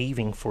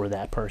grieving for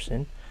that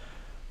person.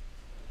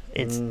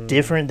 It's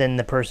different than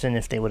the person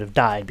if they would have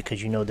died,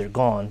 because you know they're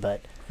gone.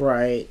 But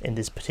right, in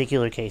this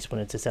particular case, when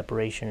it's a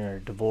separation or a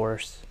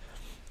divorce,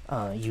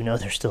 you know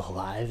they're still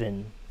alive,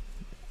 and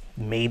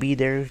maybe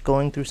they're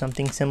going through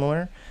something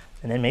similar,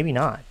 and then maybe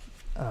not.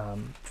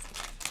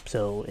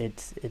 So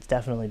it's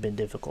definitely been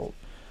difficult.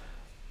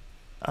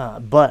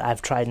 But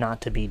I've tried not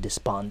to be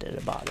despondent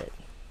about it.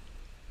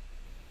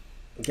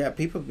 Yeah,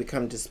 people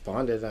become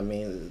despondent. I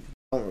mean,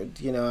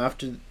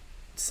 after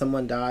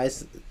someone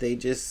dies,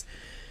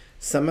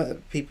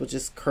 some people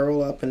just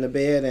curl up in the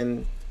bed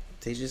and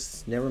they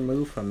just never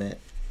move from it.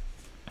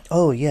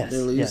 Oh yes,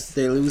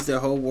 they lose their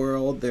whole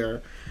world.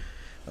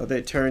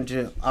 They turn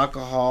to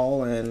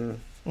alcohol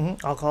and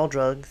alcohol,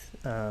 drugs,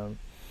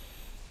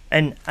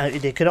 and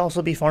it could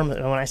also be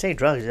when I say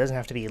drugs, it doesn't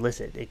have to be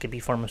illicit. It could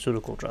be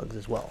pharmaceutical drugs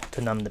as well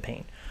to numb the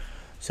pain.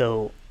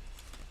 So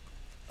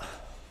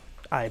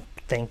I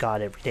thank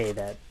God every day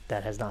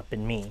that has not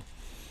been me.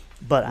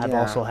 But I've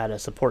also had a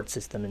support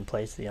system in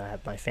place. I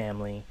have my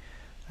family,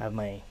 I have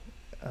my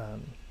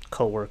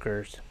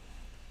co-workers,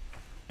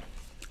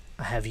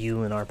 I have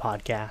you in our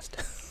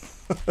podcast.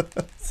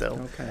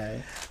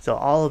 So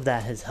all of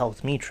that has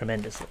helped me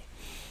tremendously.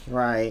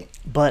 Right.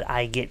 But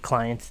I get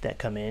clients that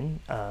come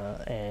in,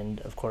 and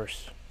of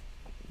course,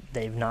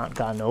 they've not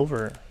gotten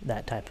over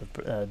that type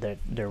of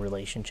their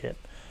relationship,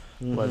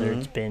 whether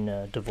it's been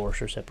a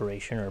divorce or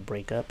separation or a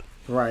breakup.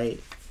 Right.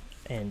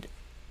 And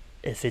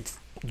if it's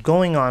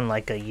going on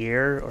like a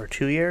year or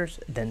 2 years,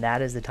 then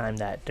that is the time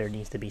that there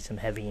needs to be some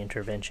heavy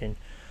intervention,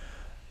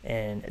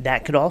 and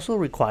that could also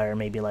require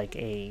maybe like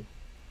a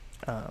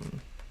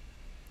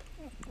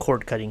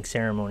cord cutting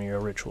ceremony or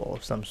ritual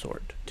of some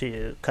sort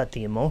to cut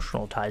the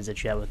emotional ties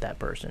that you have with that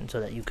person, so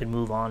that you can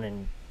move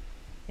on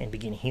and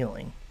begin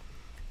healing.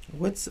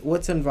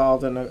 What's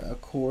involved in a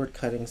cord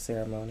cutting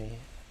ceremony?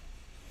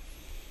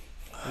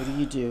 What do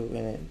you do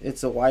in it?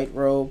 It's a white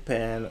rope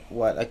and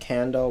white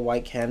candle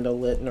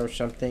lit or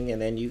something,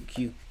 and then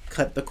you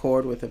cut the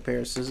cord with a pair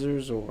of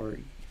scissors, or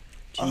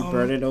do you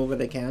burn it over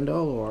the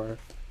candle, or?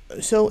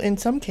 So in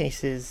some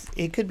cases,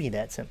 it could be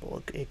that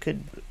simple. It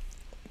could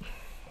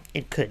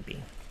be.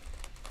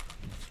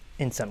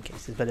 In some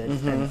cases, but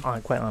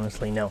quite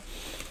honestly, no.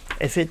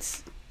 If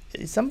it's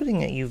something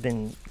that you've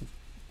been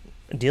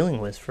dealing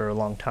with for a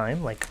long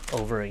time, like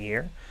over a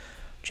year,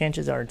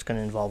 chances are it's going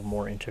to involve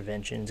more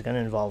intervention. It's going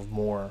to involve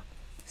more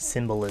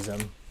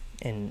symbolism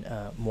and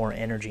more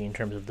energy in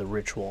terms of the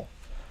ritual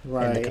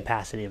and the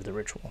capacity of the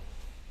ritual.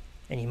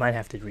 And you might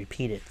have to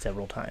repeat it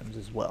several times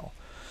as well.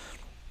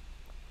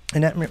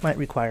 And that might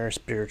require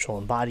spiritual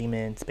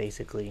embodiments,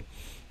 basically.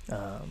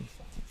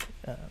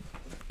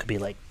 Could be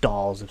like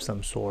dolls of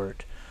some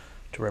sort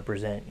to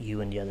represent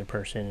you and the other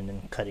person, and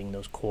then cutting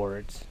those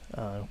cords.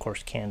 Of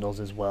course,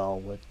 candles as well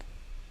with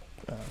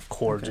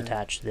cords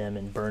attached to them,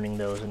 and burning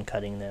those and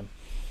cutting them.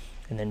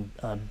 And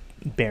then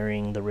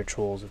burying the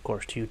rituals, of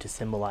course, too, to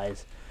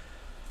symbolize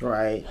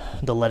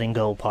the letting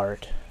go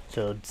part.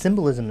 So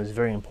symbolism is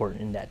very important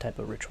in that type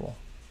of ritual.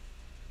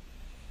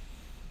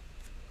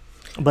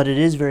 But it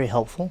is very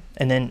helpful.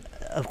 And then,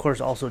 of course,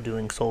 also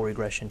doing soul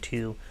regression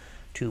too,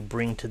 to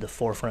bring to the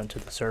forefront, to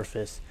the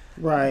surface,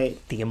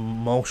 the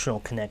emotional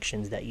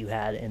connections that you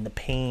had and the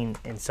pain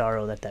and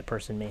sorrow that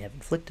person may have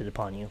inflicted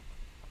upon you,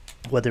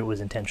 whether it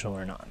was intentional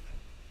or not.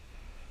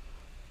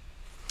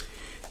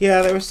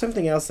 Yeah, there was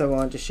something else I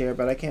wanted to share,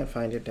 but I can't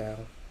find it now.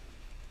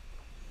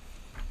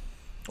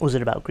 Was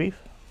it about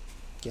grief?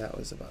 Yeah, it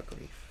was about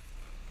grief,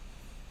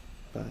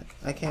 but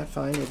I can't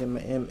find it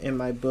in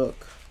my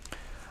book.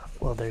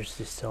 Well, there's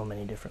just so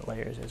many different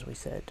layers, as we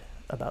said,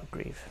 about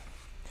grief.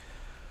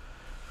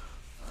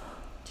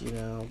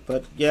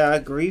 But yeah,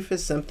 grief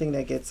is something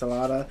that gets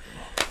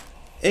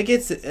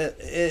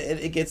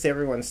it gets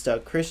everyone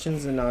stuck,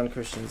 Christians and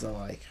non-Christians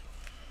alike.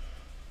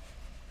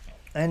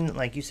 And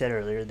like you said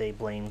earlier, they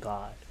blame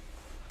God,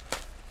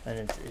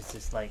 and it's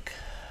just like,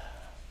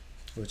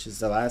 Which is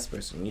the last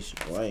person you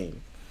should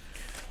blame.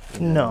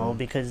 No,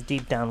 because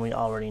deep down we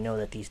already know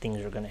that these things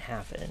are going to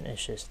happen.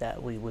 It's just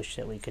that we wish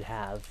that we could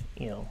have,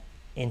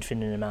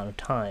 infinite amount of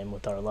time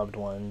with our loved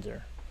ones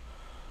or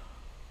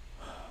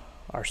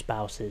our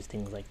spouses,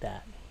 things like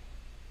that.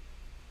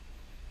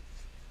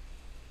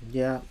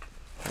 Yeah.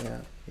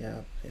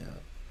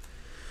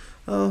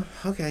 Oh,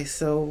 okay.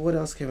 So what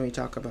else can we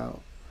talk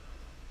about?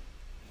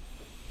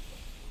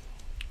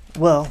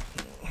 Well,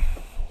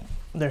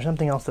 there's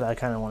something else that I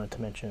kind of wanted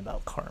to mention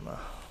about karma.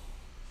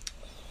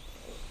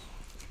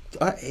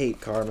 I hate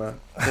karma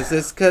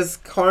because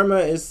karma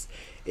is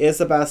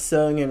about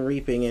sowing and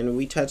reaping, and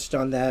we touched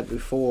on that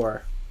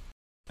before.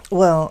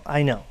 Well,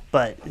 I know,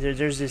 but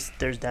there's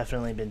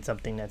definitely been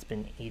something that's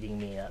been eating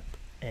me up,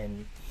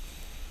 and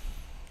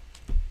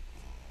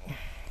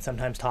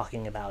sometimes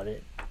talking about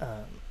it,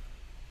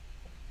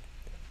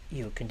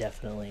 you can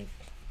definitely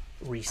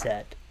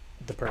reset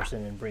the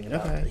person and bring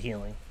about the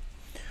healing.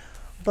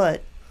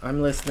 But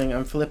I'm listening.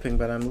 I'm flipping,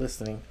 but I'm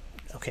listening.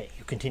 Okay,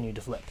 you continue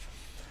to flip.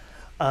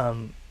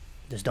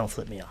 Just don't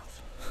flip me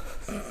off.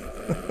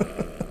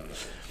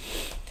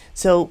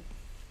 So,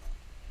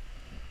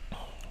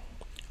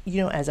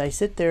 as I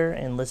sit there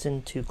and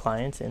listen to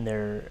clients and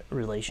their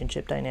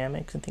relationship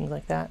dynamics and things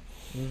like that,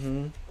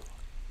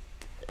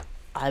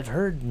 I've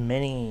heard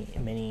many,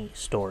 many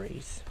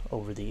stories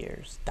over the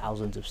years,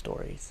 thousands of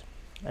stories,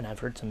 and I've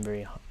heard some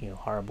very,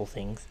 horrible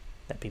things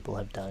that people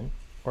have done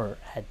or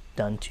had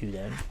done to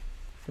them.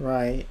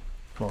 Right.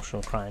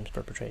 Emotional crimes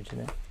perpetrated to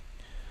them.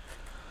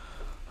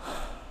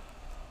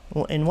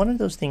 Well, and one of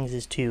those things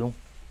is too,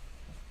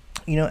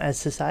 as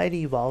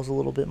society evolves a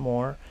little bit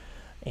more,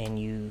 and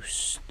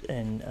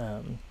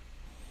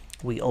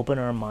we open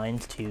our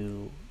minds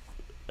to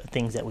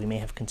things that we may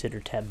have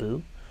considered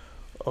taboo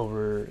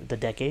over the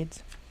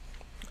decades,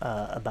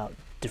 about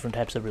different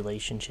types of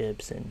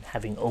relationships and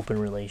having open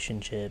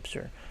relationships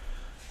or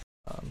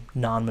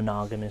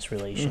non-monogamous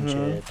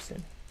relationships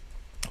and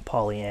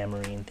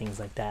polyamory and things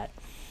like that,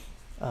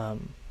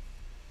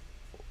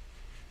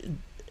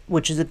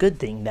 which is a good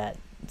thing that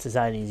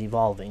society is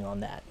evolving on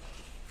that,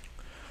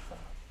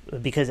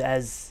 because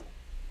as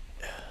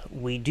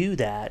we do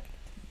that,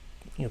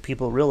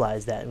 people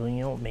realize that,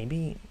 well,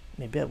 maybe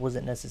it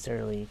wasn't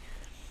necessarily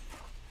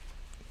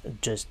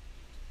just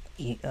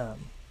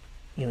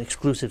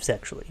exclusive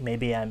sexually.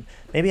 Maybe I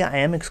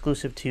am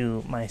exclusive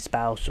to my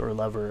spouse or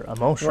lover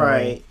emotionally,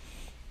 right,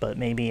 but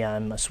maybe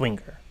I'm a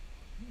swinger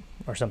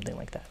or something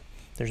like that.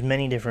 There's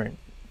many different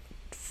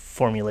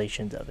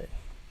formulations of it.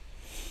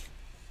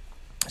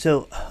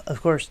 So,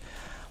 of course,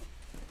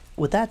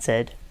 with that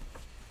said,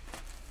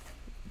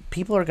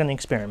 people are going to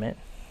experiment.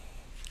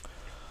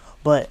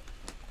 But,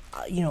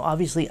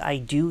 obviously I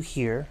do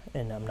hear,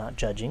 and I'm not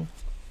judging,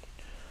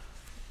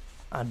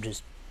 I'm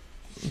just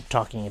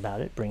talking about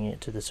it, bringing it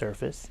to the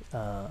surface,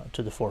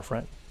 to the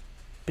forefront,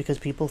 because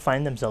people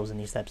find themselves in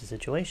these types of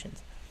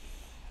situations.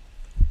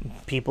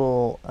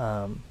 People,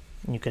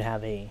 you could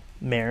have a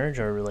marriage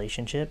or a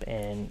relationship,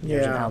 and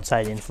there's an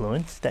outside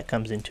influence that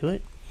comes into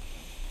it.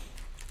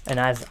 And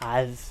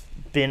I've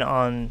been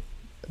on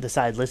the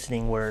side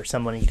listening where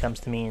somebody comes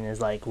to me and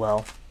is like,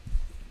 well,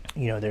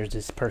 there's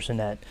this person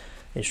that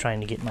is trying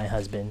to get my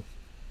husband,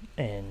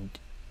 and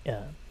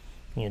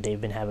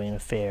they've been having an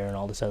affair and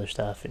all this other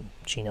stuff, and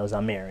she knows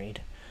I'm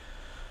married.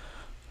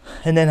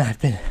 And then I've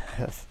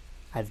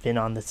been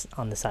on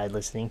the side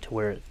listening to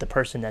where the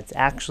person that's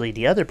actually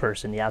the other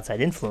person, the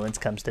outside influence,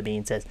 comes to me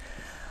and says,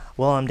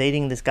 well, I'm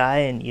dating this guy,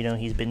 and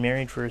he's been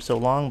married for so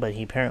long, but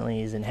he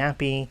apparently isn't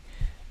happy,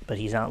 but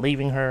he's not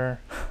leaving her.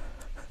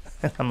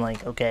 I'm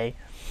like, okay.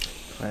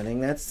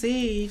 Planting that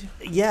seed.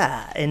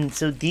 Yeah, and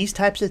so these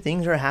types of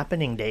things are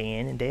happening day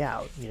in and day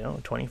out,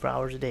 24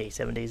 hours a day,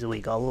 7 days a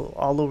week,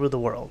 all over the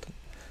world.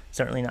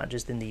 Certainly not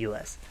just in the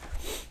U.S.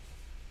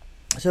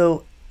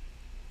 So,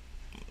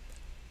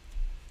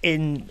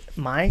 in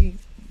my,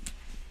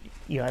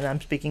 and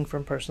I'm speaking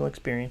from personal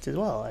experience as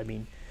well. I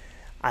mean,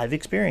 I've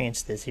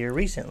experienced this here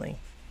recently.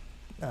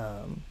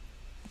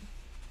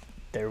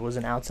 There was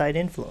an outside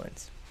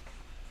influence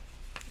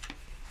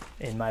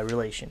in my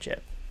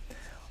relationship,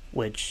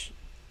 which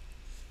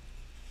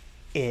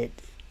it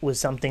was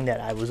something that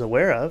I was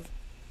aware of,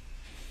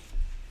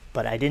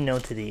 but I didn't know I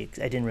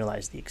didn't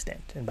realize the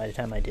extent, and by the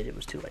time I did, it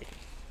was too late.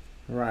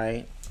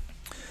 Right.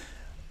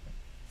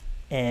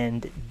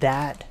 And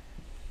that,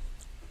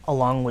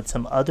 along with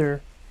some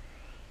other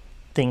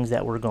things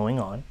that were going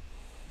on,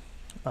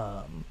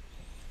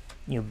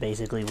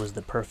 basically was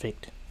the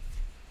perfect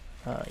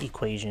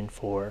equation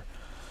for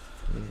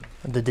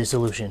the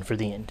dissolution, for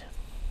the end.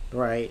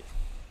 Right.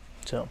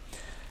 So,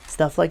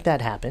 stuff like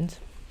that happens,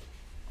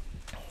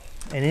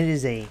 and it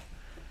is a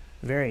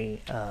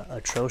very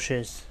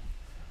atrocious,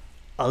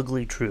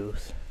 ugly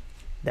truth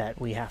that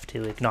we have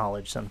to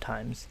acknowledge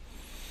sometimes.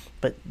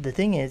 But the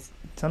thing is,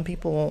 some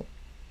people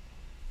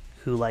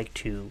who like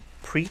to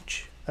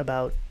preach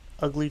about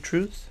ugly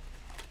truths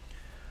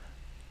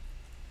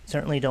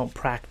certainly don't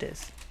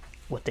practice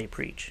what they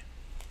preach,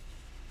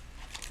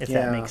 if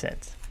that makes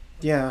sense.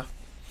 Yeah.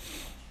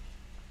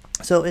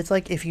 So it's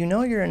like, if you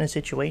know you're in a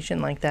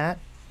situation like that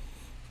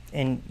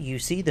and you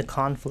see the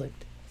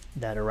conflict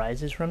that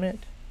arises from it,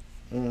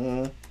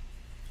 Mm-hmm.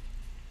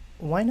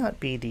 why not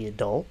be the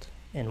adult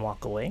and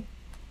walk away?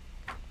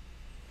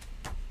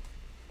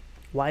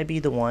 Why be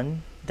the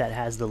one that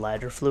has the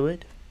lighter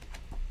fluid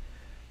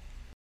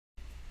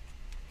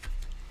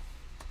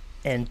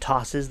and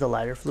tosses the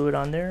lighter fluid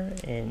on there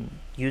and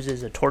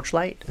uses a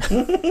torchlight?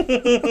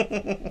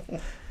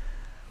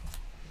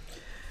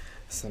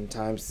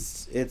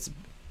 Sometimes it's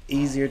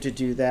easier to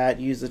do that,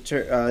 use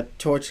a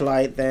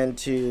torchlight, than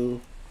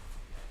to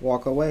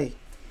walk away.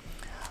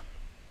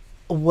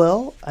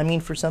 Well, I mean,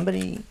 for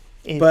somebody...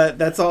 But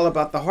that's all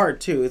about the heart,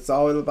 too. It's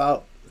all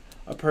about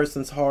a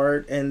person's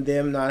heart and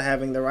them not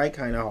having the right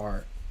kind of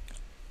heart.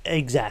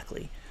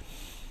 Exactly.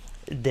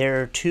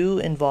 They're too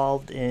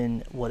involved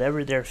in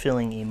whatever they're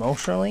feeling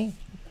emotionally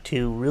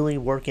to really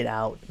work it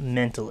out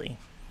mentally.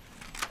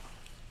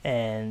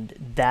 And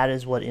that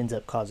is what ends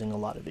up causing a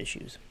lot of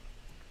issues.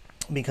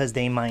 Because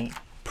they might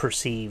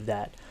perceive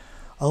that,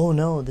 oh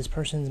no, this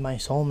person's my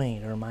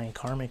soulmate or my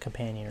karmic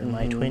companion or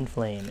my twin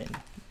flame and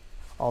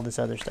all this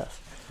other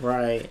stuff.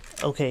 Right.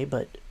 Okay,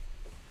 but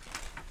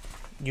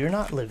you're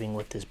not living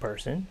with this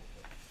person.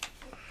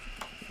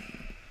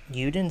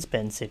 You didn't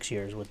spend 6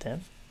 years with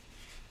them.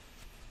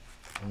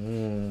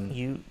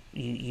 You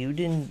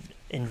didn't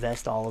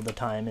invest all of the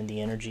time and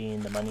the energy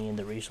and the money and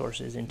the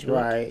resources into it.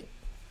 Right.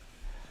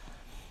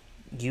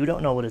 You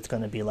don't know what it's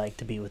going to be like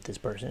to be with this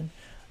person.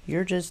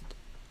 You just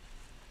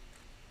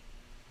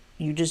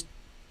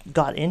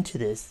got into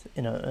this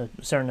in a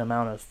certain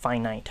amount of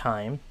finite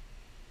time.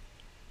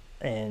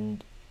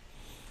 And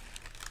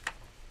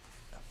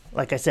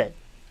like I said,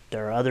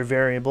 there are other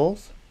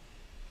variables.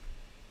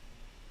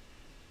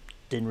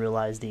 Didn't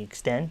realize the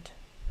extent.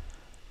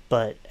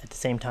 But at the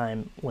same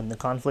time, when the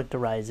conflict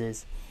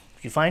arises,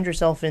 if you find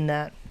yourself in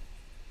that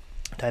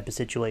type of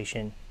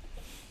situation,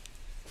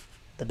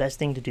 the best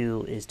thing to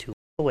do is to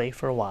walk away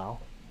for a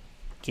while,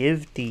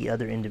 give the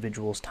other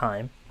individuals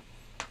time,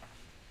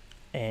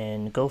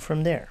 and go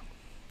from there.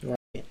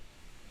 Right.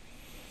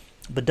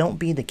 But don't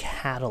be the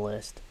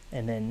catalyst,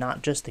 and then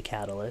not just the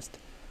catalyst.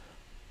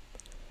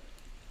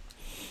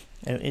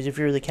 And if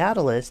you're the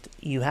catalyst,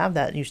 you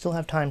still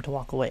have time to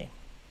walk away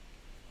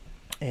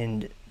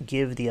and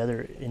give the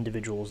other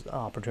individuals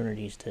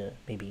opportunities to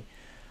maybe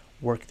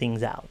work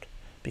things out.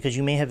 Because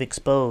you may have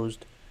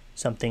exposed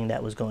something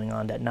that was going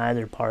on that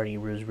neither party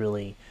was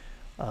really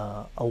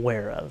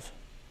aware of,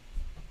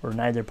 or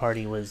neither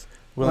party was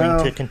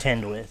willing to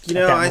contend with. You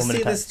know, I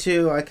see this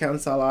too. I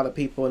counsel a lot of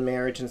people in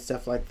marriage and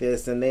stuff like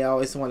this, and they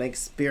always want to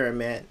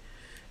experiment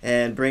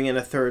and bring in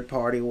a third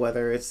party,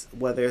 whether it's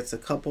a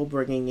couple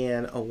bringing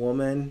in a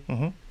woman,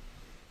 mm-hmm.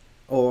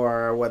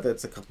 or whether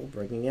it's a couple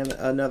bringing in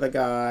another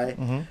guy.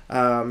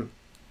 Mm-hmm.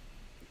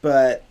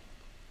 But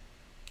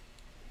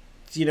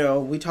you know,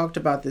 we talked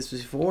about this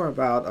before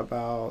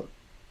about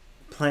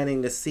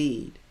planting the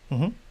seed.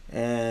 Mm-hmm.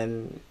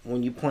 And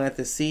when you plant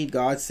the seed,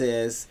 God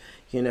says,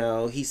 you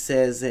know, He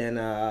says in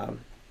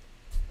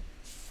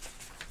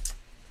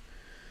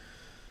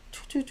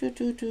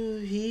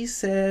He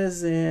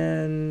says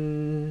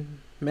in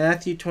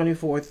Matthew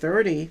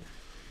 24:30,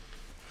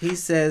 He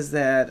says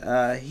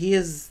that He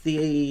is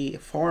the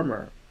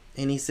farmer,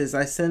 and He says,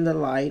 I send the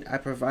light, I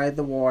provide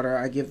the water,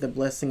 I give the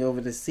blessing over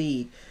the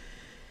seed,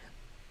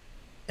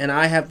 and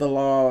I have the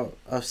law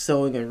of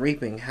sowing and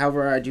reaping.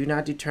 However, I do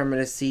not determine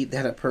a seed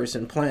that a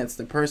person plants.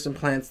 The person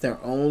plants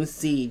their own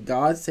seed.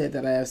 God said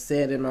that I have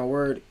said in my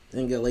word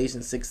in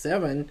Galatians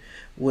 6:7,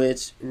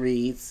 which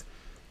reads,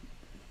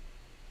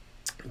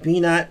 Be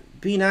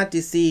not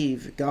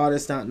deceived, God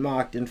is not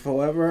mocked, and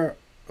for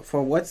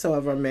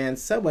whatsoever a man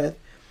soweth,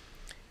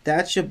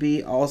 that shall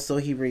be also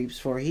he reaps.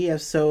 For he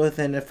that soweth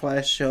in the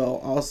flesh shall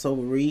also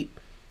reap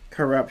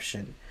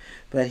corruption.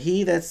 But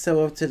he that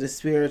soweth to the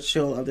Spirit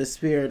shall of the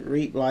Spirit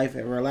reap life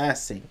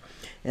everlasting.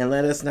 And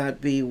let us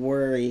not be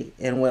weary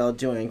in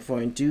well-doing, for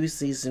in due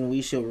season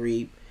we shall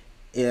reap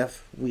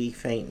if we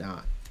faint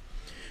not.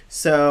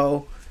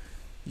 So,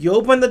 you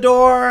open the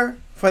door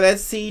for that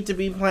seed to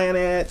be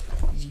planted.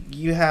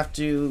 You have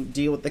to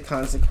deal with the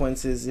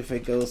consequences if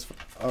it goes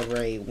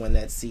awry when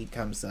that seed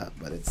comes up.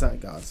 But it's not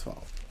God's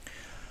fault.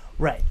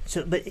 Right.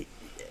 So, but...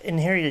 And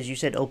Harry, as you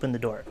said, open the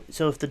door.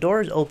 So if the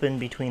door is open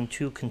between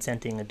two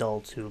consenting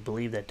adults who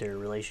believe that their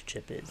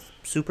relationship is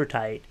super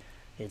tight,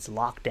 it's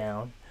locked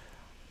down,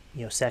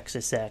 you know, sex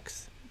is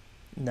sex,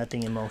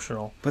 nothing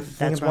emotional. But the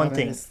thing that's about one it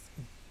thing. Is,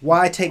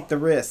 why take the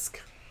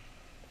risk?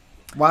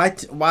 Why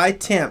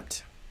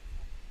tempt?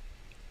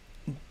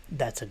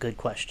 That's a good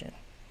question.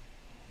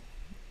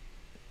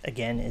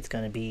 Again, it's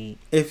going to be...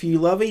 If you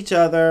love each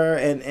other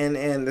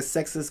and the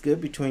sex is good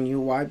between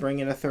you, why bring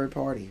in a third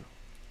party?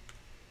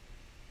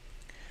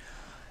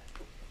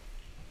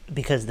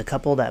 Because the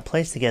couple that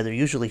plays together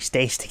usually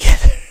stays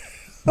together.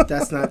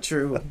 That's not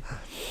true.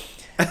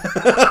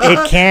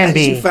 It can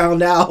be. You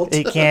found out.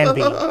 It can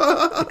be.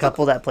 The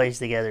couple that plays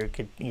together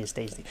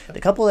stays together.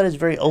 The couple that is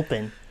very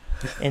open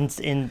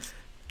in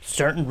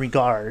certain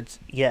regards,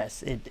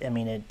 yes, it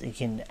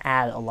can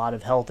add a lot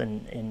of health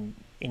and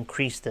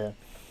increase the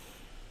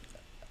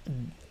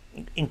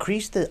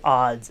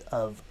odds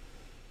of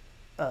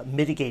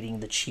mitigating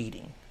the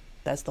cheating.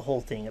 That's the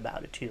whole thing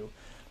about it too.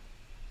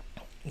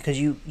 Because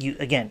you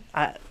again,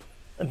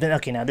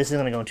 okay, now this is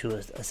going to go into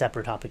a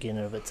separate topic in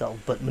and of itself,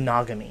 but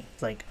monogamy,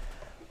 like,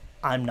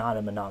 I'm not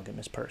a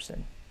monogamous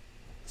person.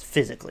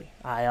 Physically,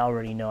 I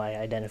already know I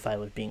identify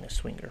with being a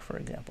swinger, for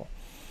example.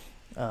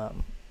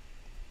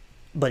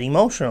 But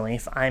emotionally,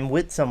 if I'm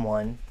with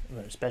someone,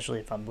 especially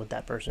if I'm with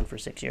that person for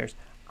 6 years,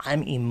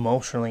 I'm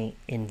emotionally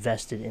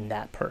invested in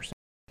that person.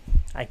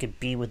 I could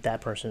be with that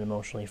person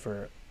emotionally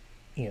for,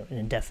 an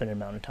indefinite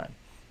amount of time.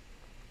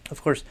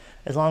 Of course,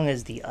 as long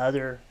as the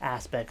other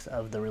aspects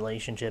of the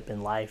relationship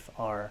in life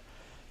are,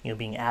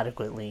 being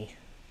adequately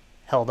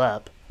held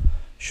up,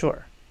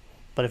 sure.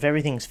 But if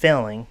everything's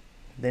failing,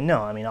 then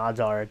no. Odds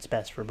are it's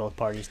best for both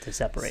parties to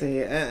separate.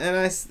 See,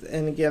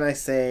 and again I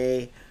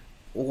say,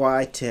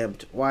 why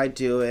tempt? Why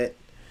do it?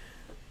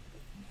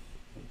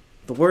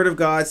 The Word of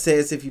God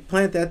says, if you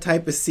plant that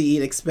type of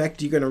seed,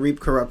 expect you're going to reap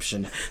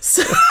corruption.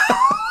 So,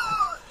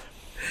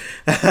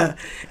 and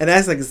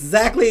that's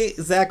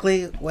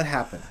exactly what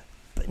happened.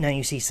 But now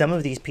you see some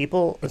of these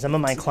people, some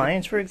of my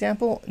clients, for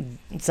example,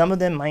 some of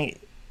them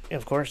might,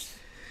 of course,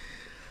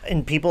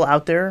 and people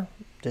out there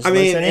just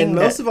listening. And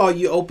most of all,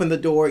 you open the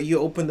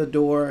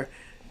door,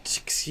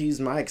 excuse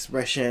my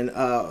expression,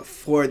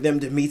 for them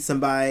to meet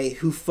somebody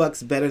who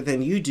fucks better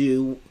than you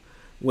do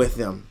with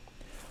them.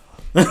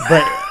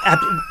 But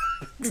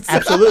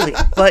absolutely.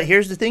 But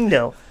here's the thing,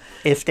 though.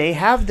 If they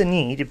have the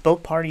need, if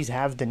both parties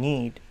have the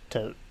need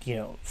to,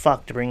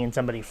 fuck, to bring in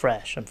somebody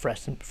fresh, some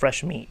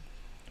fresh meat,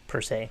 per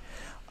se,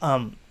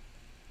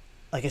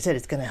 like I said,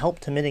 it's going to help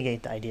to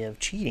mitigate the idea of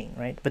cheating,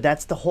 right? But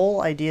that's the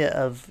whole idea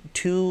of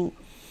two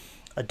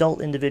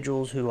adult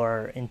individuals who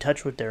are in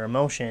touch with their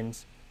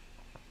emotions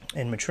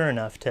and mature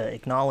enough to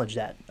acknowledge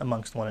that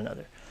amongst one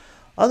another.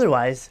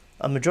 Otherwise,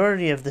 a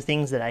majority of the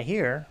things that I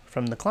hear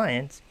from the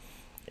clients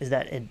is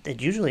that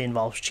it usually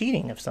involves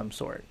cheating of some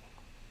sort,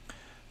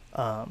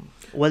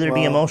 whether it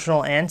be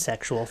emotional and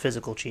sexual,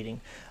 physical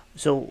cheating.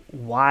 So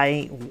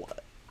why,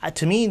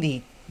 to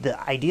me,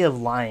 the idea of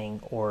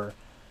lying or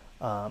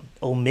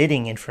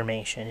omitting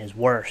information is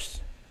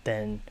worse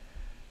than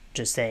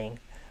just saying,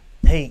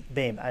 hey,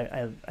 babe,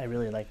 I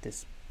really like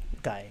this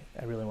guy.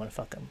 I really want to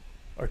fuck him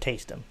or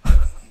taste him.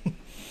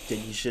 Then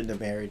you shouldn't have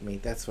married me.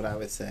 That's what I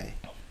would say.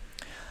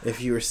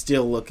 If you were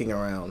still looking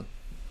around.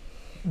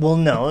 Well,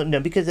 no,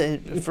 because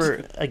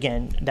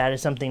again, that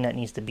is something that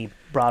needs to be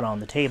brought on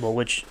the table,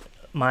 which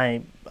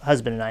my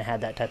husband and I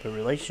had that type of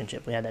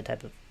relationship. We had that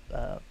type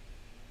of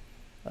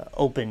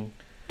open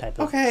type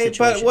of situation.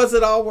 But was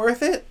it all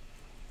worth it?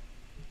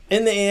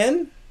 In the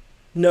end?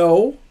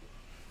 No.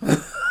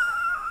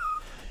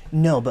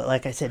 No, but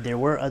like I said, there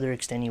were other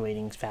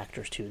extenuating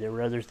factors too. There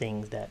were other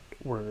things that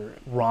were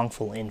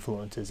wrongful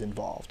influences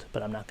involved,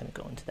 but I'm not going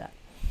to go into that.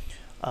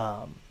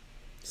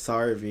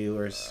 Sorry,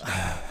 viewers,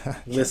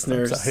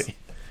 listeners. Sorry.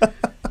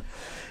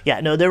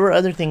 Yeah, no, there were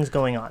other things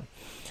going on.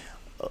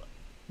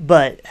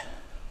 But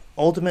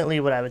ultimately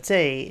what I would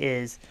say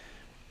is,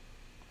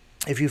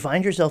 if you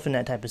find yourself in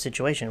that type of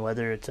situation,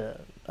 whether it's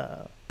a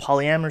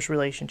polyamorous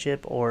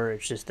relationship or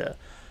it's just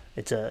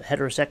it's a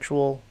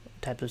heterosexual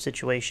type of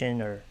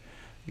situation, or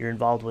you're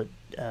involved with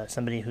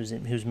somebody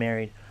who's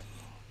married,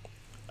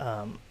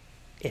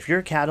 if you're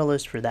a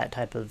catalyst for that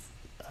type of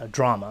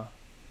drama,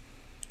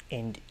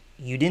 and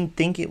you didn't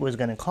think it was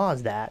going to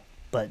cause that,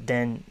 but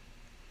then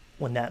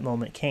when that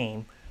moment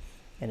came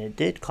and it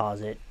did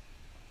cause it,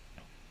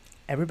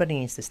 everybody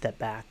needs to step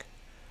back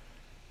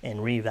and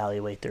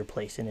reevaluate their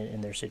place in it,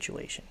 in their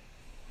situation.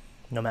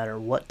 No matter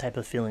what type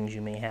of feelings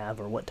you may have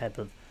or what type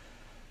of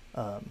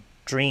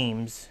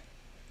dreams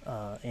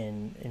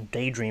and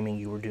daydreaming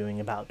you were doing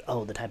about,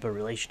 the type of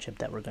relationship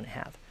that we're going to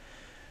have.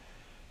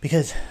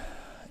 Because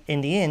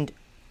in the end,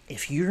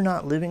 if you're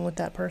not living with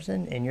that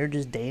person and you're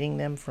just dating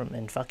them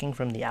and fucking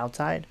from the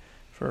outside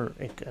for,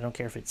 I don't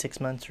care if it's 6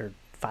 months or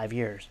 5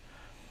 years,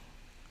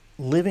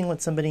 living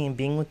with somebody and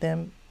being with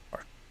them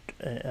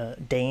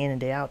day in and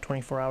day out,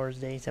 24 hours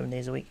a day, 7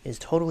 days a week, is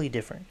totally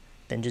different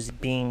than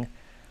just being,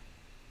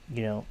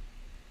 the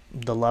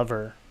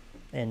lover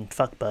and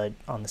fuck bud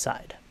on the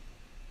side.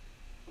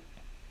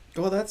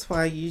 Well, that's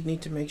why you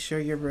need to make sure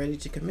you're ready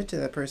to commit to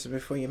that person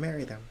before you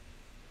marry them.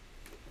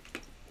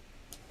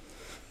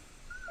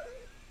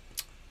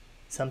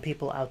 Some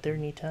people out there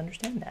need to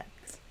understand that.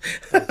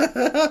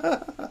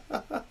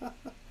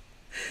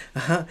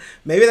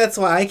 Maybe that's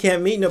why I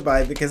can't meet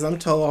nobody, because I'm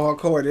total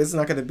hardcore. There's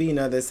not going to be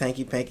none of this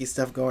hanky-panky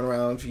stuff going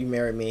around if you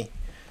marry me.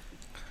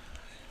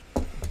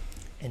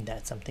 And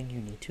that's something you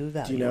need to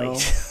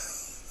evaluate.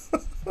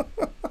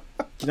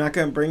 You're not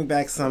going to bring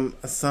back some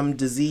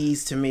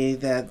disease to me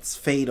that's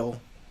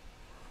fatal.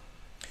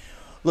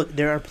 Look,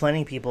 there are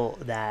plenty of people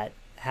that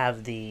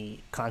have the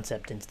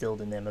concept instilled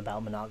in them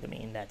about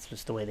monogamy, and that's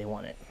just the way they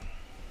want it,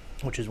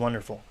 which is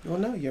wonderful. Well,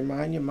 no, you're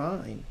mine,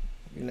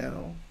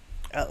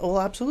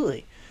 well,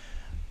 absolutely.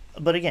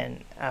 But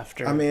again,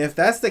 after... I mean, if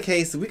that's the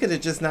case, we could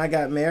have just not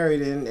got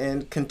married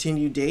and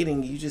continued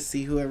dating. You just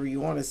see whoever you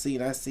want to see,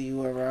 and I see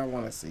whoever I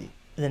want to see.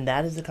 Then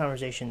that is the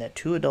conversation that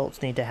two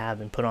adults need to have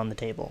and put on the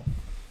table.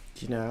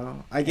 You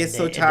know, I get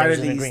so tired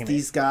of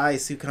these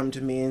guys who come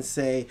to me and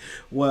say,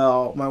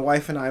 well, my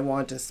wife and I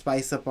want to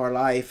spice up our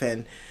life,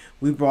 and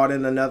we brought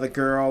in another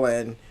girl,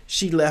 and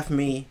she left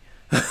me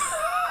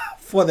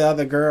for the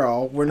other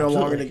girl. We're no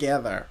longer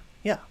together.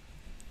 Yeah.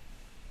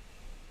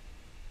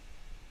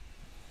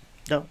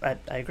 No, I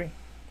agree.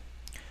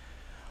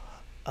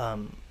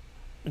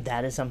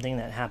 That is something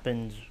that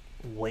happens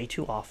way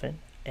too often.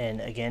 And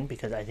again,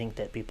 because I think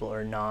that people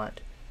are not...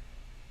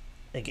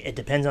 It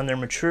depends on their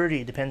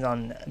maturity. It depends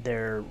on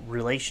their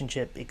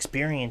relationship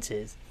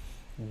experiences,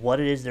 what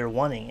it is they're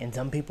wanting. And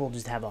some people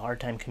just have a hard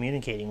time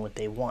communicating what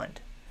they want.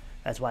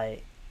 That's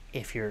why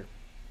if you're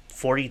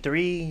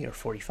 43 or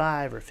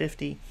 45 or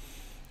 50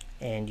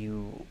 and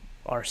you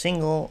are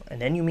single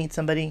and then you meet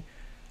somebody,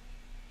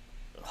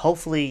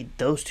 hopefully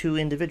those two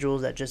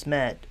individuals that just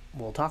met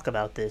will talk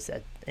about this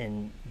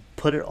and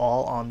put it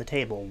all on the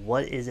table.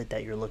 What is it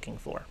that you're looking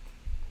for?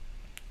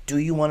 Do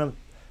you want a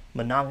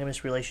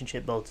monogamous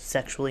relationship both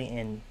sexually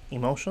and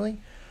emotionally?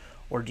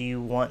 Or do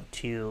you want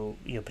to,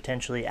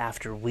 potentially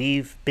after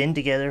we've been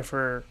together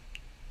for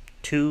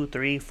 2,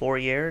 3, 4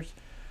 years,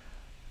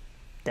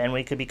 then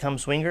we could become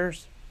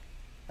swingers?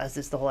 That's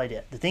just the whole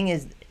idea. The thing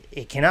is,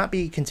 it cannot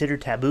be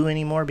considered taboo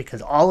anymore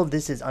because all of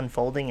this is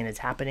unfolding and it's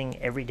happening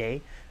every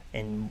day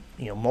in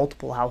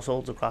multiple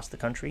households across the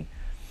country.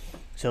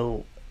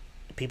 So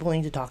people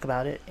need to talk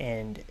about it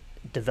and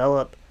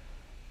develop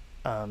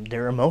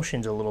their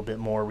emotions a little bit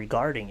more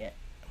regarding it.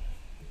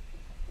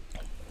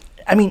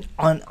 I mean,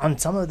 on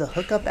some of the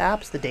hookup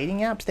apps, the dating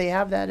apps, they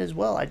have that as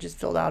well. I just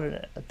filled out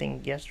a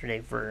thing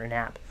yesterday for an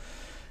app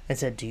and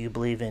said, do you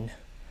believe in,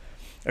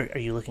 are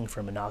you looking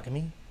for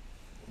monogamy,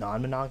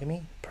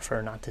 non-monogamy,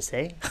 prefer not to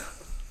say?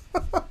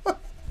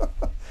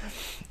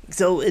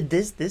 So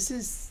this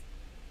is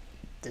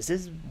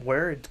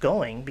where it's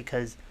going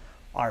because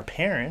our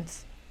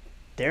parents,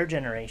 their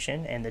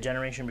generation and the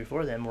generation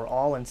before them were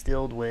all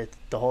instilled with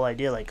the whole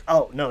idea like,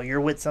 oh, no,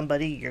 you're with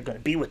somebody, you're going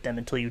to be with them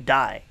until you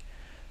die.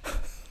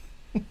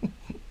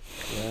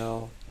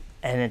 Well,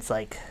 and it's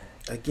like,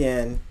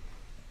 again,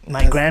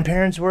 my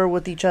grandparents were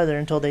with each other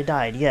until they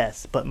died,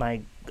 yes, but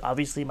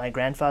obviously my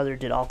grandfather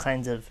did all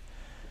kinds of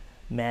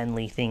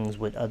manly things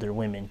with other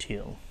women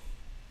too.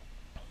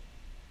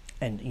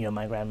 And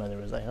my grandmother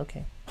was like,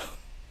 okay.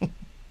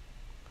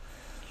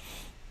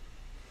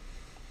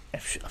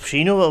 If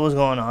she knew what was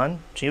going on,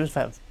 she was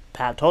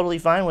totally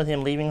fine with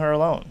him leaving her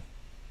alone.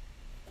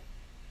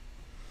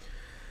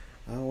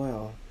 Oh,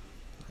 well.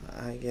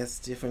 I guess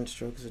different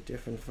strokes for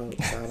different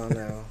folks. I don't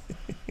know.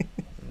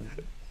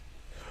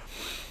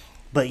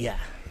 But yeah,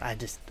 I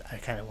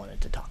kind of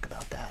wanted to talk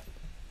about that.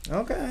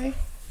 Okay.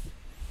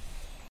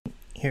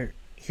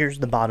 Here's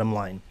the bottom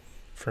line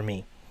for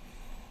me.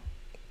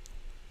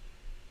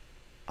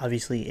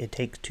 Obviously, it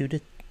takes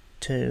two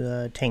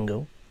to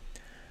tango,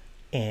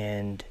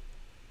 and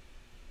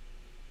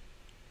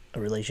a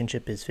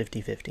relationship is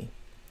 50-50.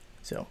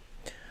 So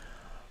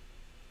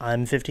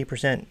I'm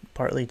 50%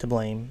 partly to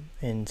blame,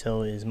 and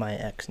so is my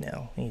ex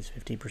now. He's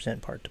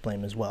 50% part to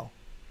blame as well.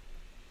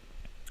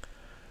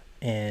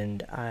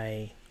 And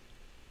I,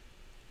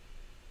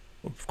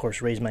 of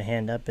course, raise my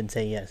hand up and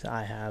say, yes,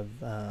 I have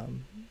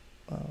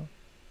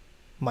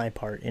my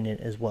part in it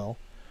as well.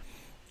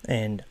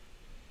 And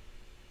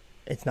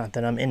it's not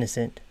that I'm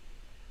innocent,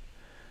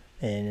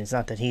 and it's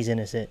not that he's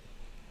innocent.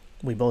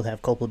 We both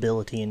have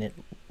culpability in it.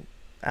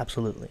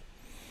 Absolutely.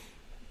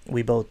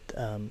 We both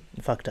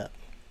fucked up.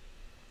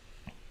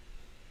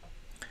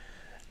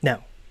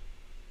 Now,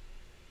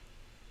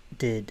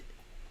 did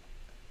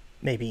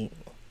maybe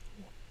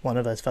one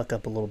of us fuck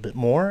up a little bit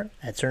more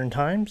at certain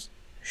times?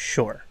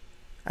 Sure.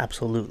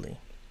 Absolutely.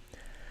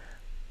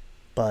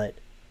 But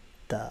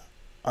the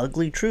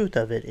ugly truth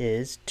of it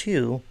is,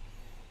 too,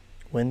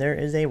 when there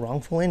is a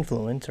wrongful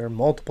influence or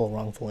multiple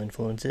wrongful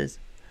influences,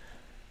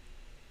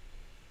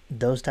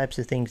 those types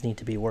of things need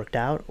to be worked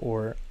out,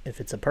 or if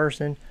it's a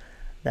person,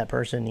 that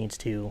person needs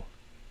to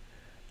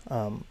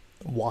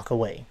walk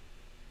away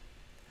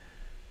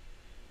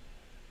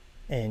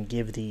and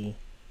give the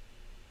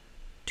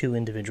two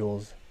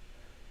individuals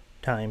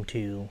time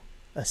to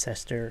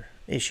assess their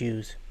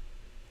issues,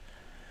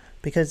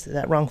 because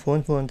that wrongful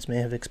influence may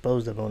have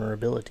exposed a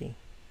vulnerability,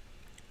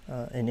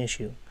 an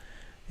issue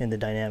in the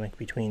dynamic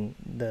between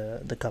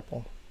the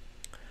couple.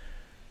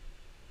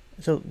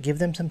 So give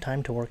them some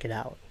time to work it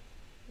out,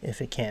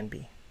 if it can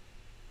be.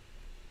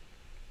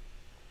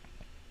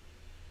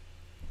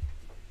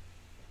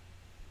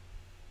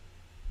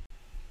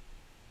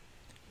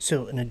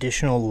 So an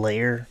additional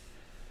layer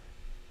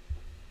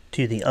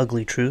to the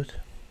ugly truth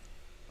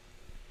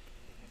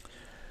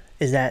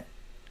is that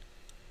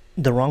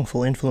the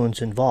wrongful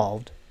influence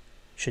involved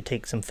should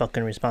take some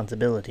fucking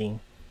responsibility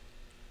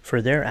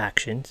for their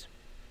actions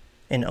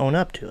and own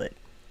up to it.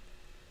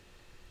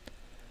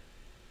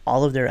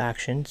 All of their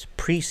actions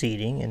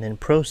preceding and then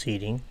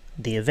proceeding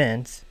the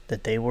events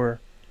that they were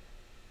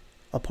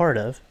a part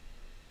of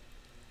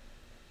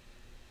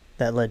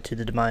that led to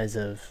the demise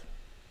of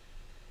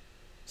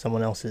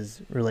someone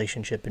else's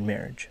relationship and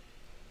marriage.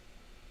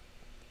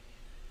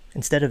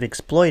 Instead of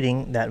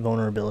exploiting that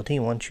vulnerability,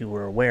 once you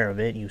were aware of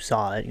it, you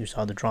saw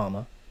the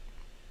drama,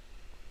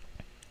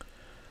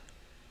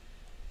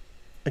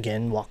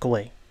 again, walk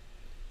away.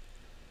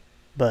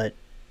 But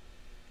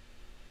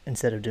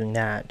instead of doing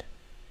that,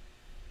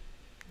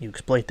 you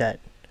exploit that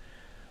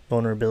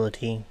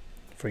vulnerability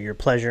for your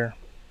pleasure,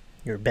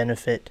 your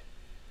benefit,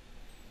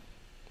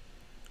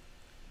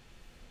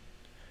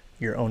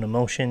 your own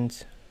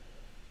emotions,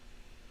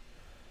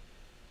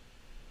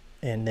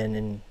 and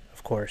then,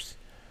 of course,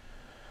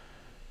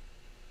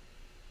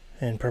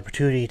 in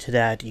perpetuity to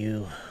that,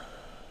 you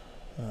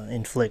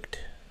inflict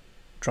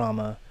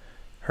trauma,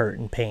 hurt,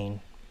 and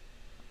pain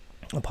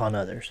upon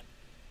others.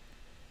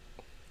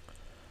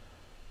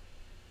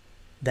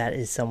 That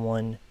is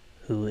someone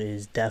who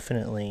is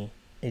definitely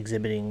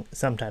exhibiting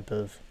some type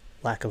of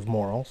lack of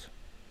morals.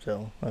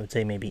 So I would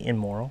say maybe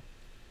immoral.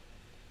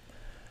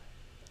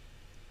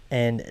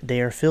 And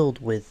they are filled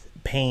with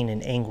pain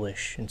and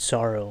anguish and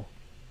sorrow,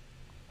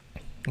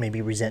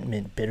 maybe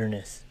resentment,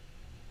 bitterness.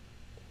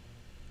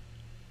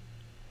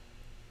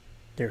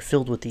 They're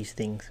filled with these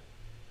things.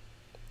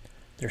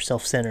 They're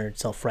self-centered,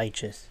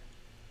 self-righteous.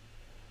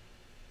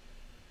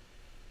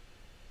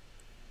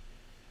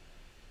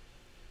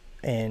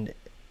 And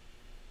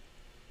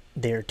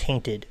they're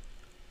tainted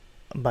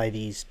by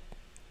these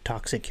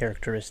toxic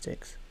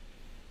characteristics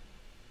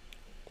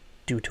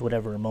due to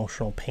whatever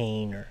emotional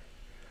pain or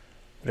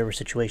whatever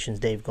situations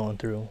they've gone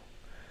through.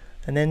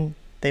 And then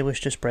they wish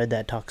to spread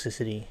that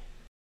toxicity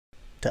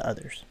to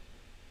others.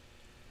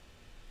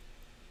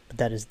 But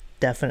that is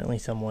definitely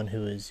someone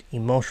who is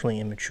emotionally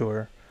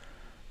immature,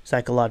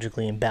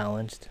 psychologically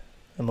imbalanced,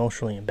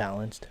 emotionally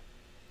imbalanced,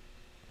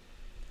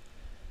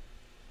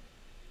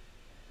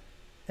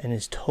 and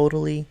is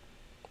totally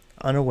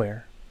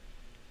unaware,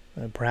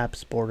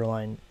 perhaps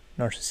borderline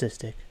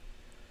narcissistic,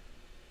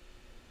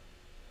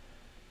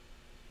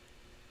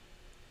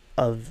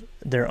 of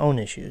their own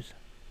issues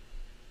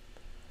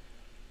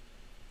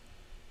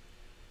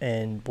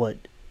and what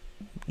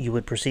you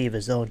would perceive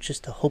as though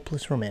just a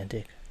hopeless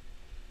romantic.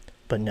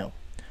 But no,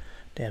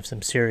 they have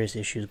some serious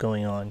issues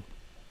going on,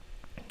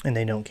 and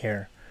they don't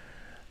care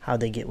how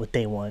they get what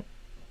they want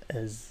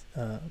as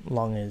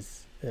long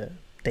as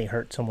they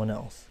hurt someone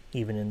else,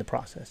 even in the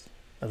process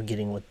of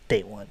getting what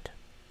they want,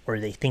 or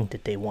they think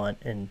that they want,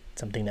 and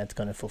something that's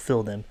going to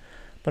fulfill them.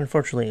 But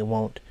unfortunately it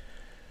won't,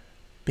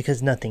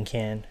 because nothing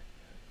can,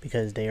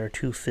 because they are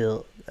too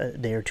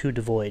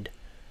devoid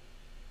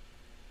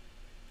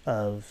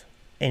of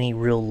any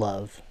real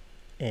love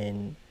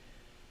and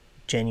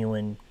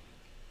genuine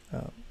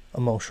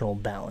emotional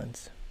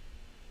balance.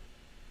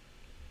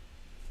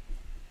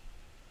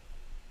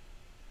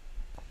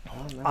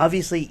 Oh, no.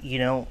 Obviously,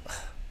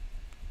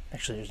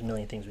 actually there's a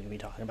million things we could be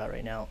talking about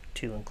right now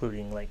too,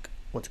 including like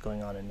what's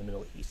going on in the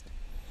Middle East.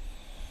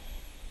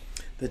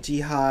 The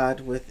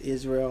jihad with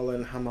Israel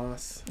and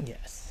Hamas.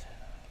 Yes,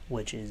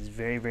 which is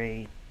very,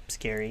 very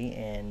scary.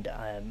 And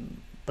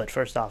but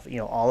first off,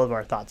 all of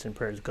our thoughts and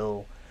prayers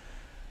go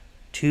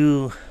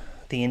to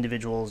the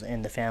individuals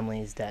and the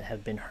families that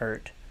have been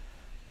hurt,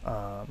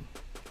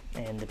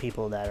 and the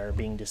people that are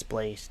being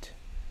displaced.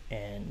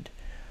 And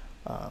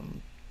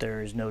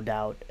there is no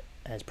doubt,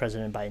 as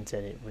President Biden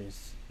said, it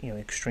was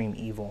extreme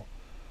evil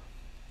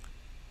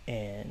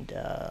and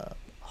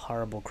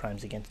horrible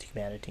crimes against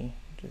humanity,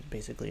 which is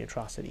basically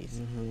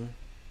atrocities. Mm-hmm.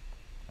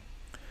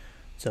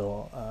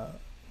 So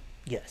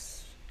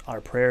yes,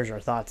 our prayers, our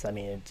thoughts,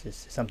 it's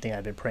just something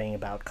I've been praying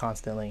about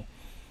constantly,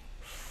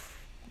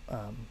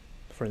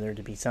 for there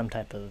to be some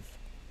type of,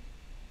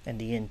 in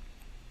the end,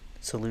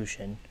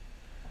 solution,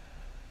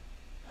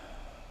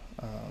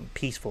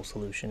 peaceful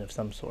solution of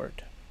some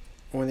sort.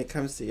 When it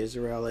comes to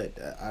Israel,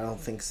 I don't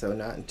think so.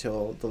 Not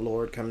until the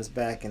Lord comes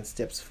back and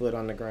steps foot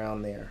on the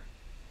ground there.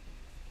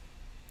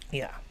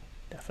 Yeah,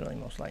 definitely,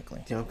 most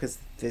likely. Because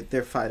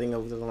they're fighting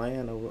over the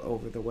land,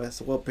 over the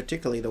West, well,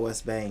 particularly the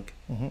West Bank.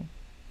 Mm-hmm.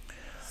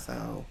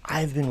 So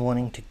I've been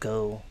wanting to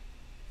go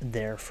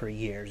there for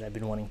years. I've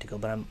been wanting to go,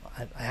 but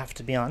I have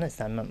to be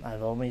honest.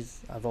 I've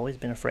always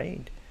been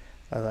afraid.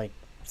 Like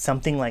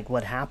something like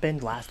what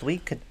happened last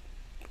week could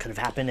have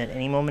happened at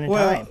any moment in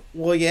time.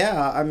 Well,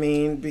 yeah.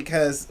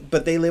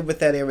 But they live with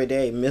that every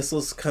day.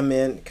 Missiles come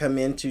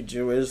into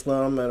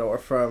Jerusalem or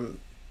from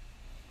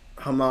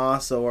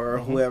Hamas or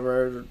Mm-hmm.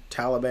 whoever,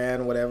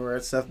 Taliban, whatever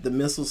stuff. The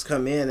missiles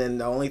come in,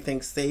 and the only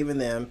thing saving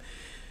them,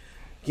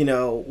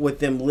 with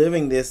them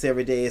living this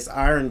every day, is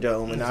Iron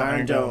Dome. And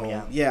Iron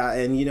Dome, yeah.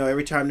 And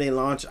every time they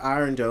launch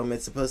Iron Dome,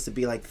 it's supposed to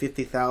be like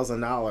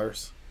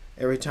 $50,000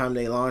 every time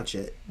they launch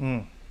it.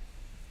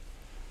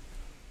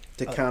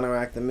 To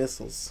counteract the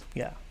missiles.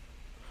 Yeah.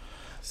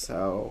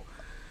 So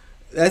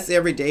that's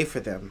every day for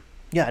them.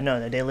 Yeah,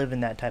 no, they live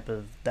in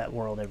that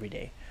world every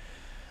day.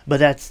 But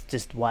that's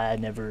just why I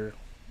never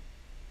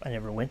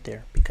went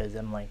there, because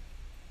I'm like,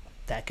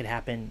 that could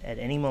happen at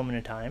any moment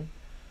in time,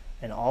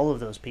 and all of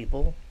those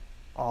people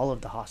all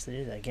of the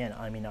hostages. Again,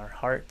 I mean, our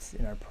hearts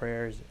and our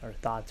prayers, our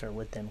thoughts are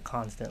with them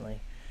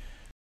constantly.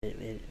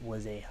 It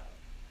was it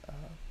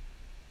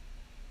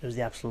was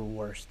the absolute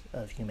worst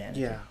of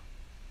humanity. Yeah.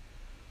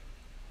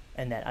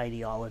 And that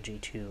ideology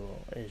too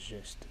is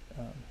just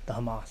the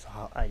Hamas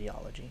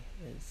ideology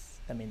is.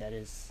 I mean,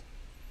 it's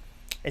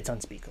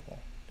unspeakable,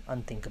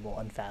 unthinkable,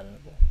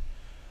 unfathomable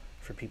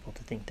for people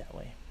to think that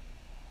way.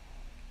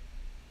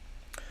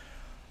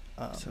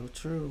 So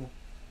true.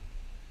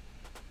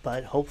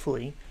 But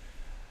hopefully,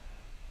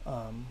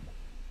 at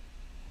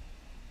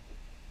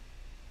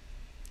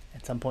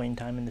some point in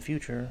time in the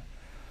future,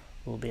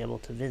 we'll be able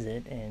to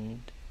visit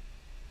and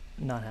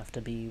not have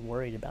to be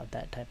worried about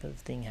that type of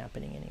thing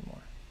happening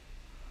anymore.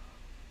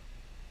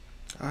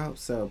 I hope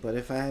so, but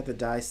if I had to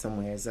die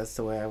somewhere, that's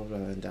the way I would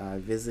want to die,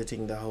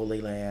 visiting the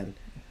Holy Land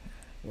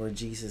where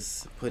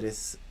Jesus put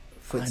his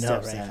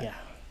footsteps I know, right?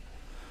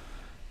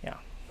 at.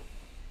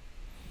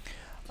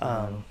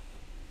 Yeah.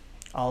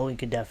 All we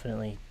could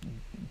definitely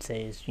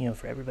say is,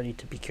 for everybody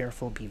to be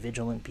careful, be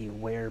vigilant, be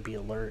aware, be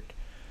alert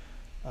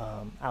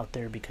out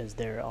there, because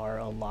there are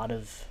a lot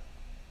of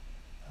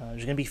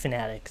there's going to be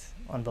fanatics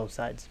on both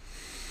sides.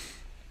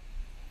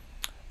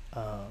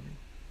 And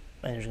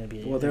there's going to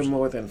be they're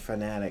more than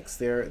fanatics.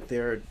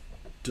 They're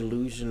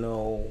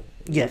delusional.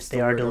 Yes,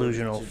 they are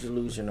delusional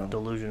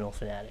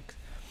fanatics.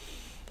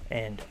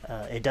 And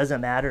it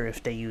doesn't matter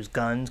if they use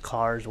guns,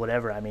 cars,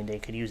 whatever. I mean, they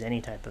could use any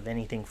type of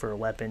anything for a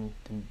weapon.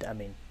 And I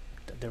mean,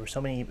 there were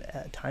so many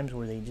times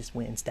where they just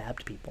went and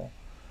stabbed people.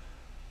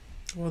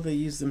 Well, they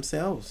use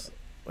themselves.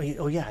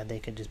 Oh yeah, they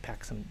could just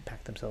pack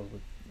themselves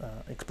with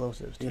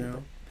explosives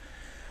too.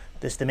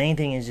 But the main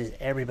thing is just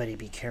everybody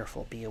be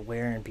careful, be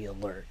aware, and be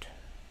alert.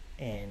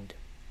 And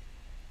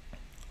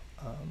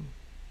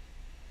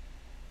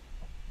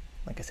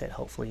like I said,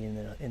 hopefully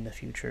in the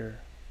future,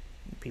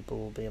 people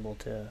will be able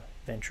to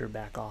venture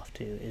back off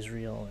to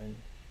Israel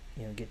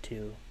and get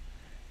to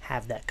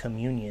have that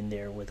communion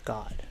there with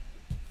God.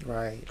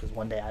 Right. Because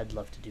one day I'd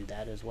love to do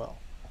that as well.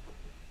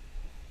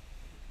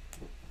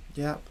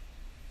 Yep.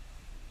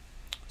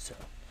 So,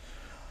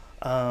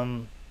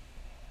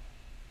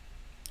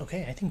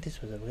 okay, I think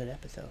this was a good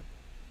episode.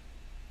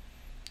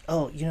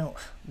 Oh,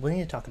 we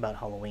need to talk about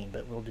Halloween,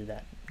 but we'll do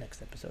that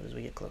next episode as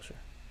we get closer.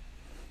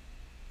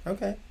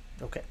 Okay.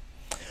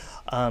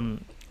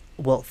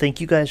 Well,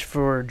 thank you guys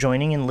for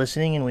joining and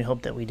listening, and we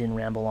hope that we didn't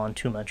ramble on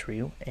too much for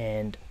you.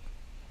 And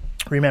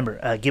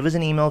remember, give us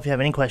an email if you have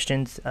any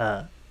questions.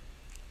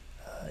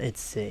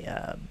 It's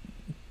a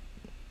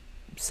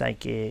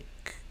psychic...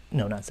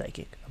 No, not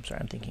psychic. I'm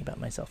sorry, I'm thinking about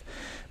myself.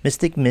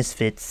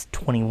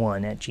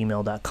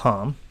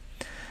 mysticmisfits21@gmail.com.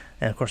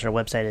 And, of course, our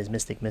website is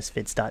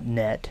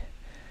mysticmisfits.net.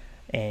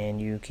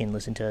 And you can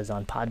listen to us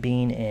on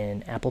Podbean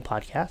and Apple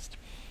Podcast.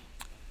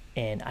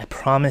 And I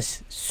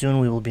promise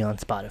soon we will be on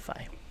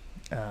Spotify.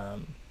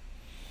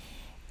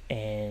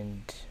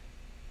 And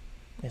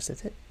I guess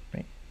that's it,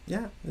 right?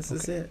 Yeah, this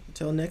is it.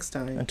 Until next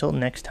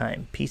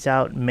time. Peace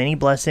out. Many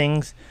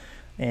blessings.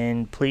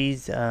 And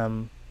please,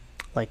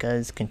 like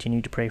us,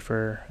 continue to pray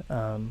for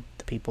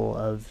the people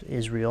of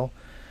Israel.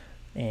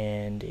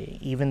 And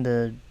even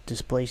the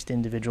displaced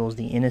individuals,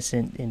 the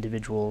innocent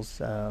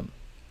individuals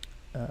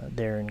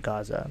there in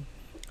Gaza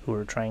who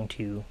are trying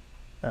to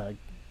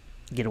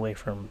get away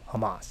from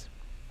Hamas.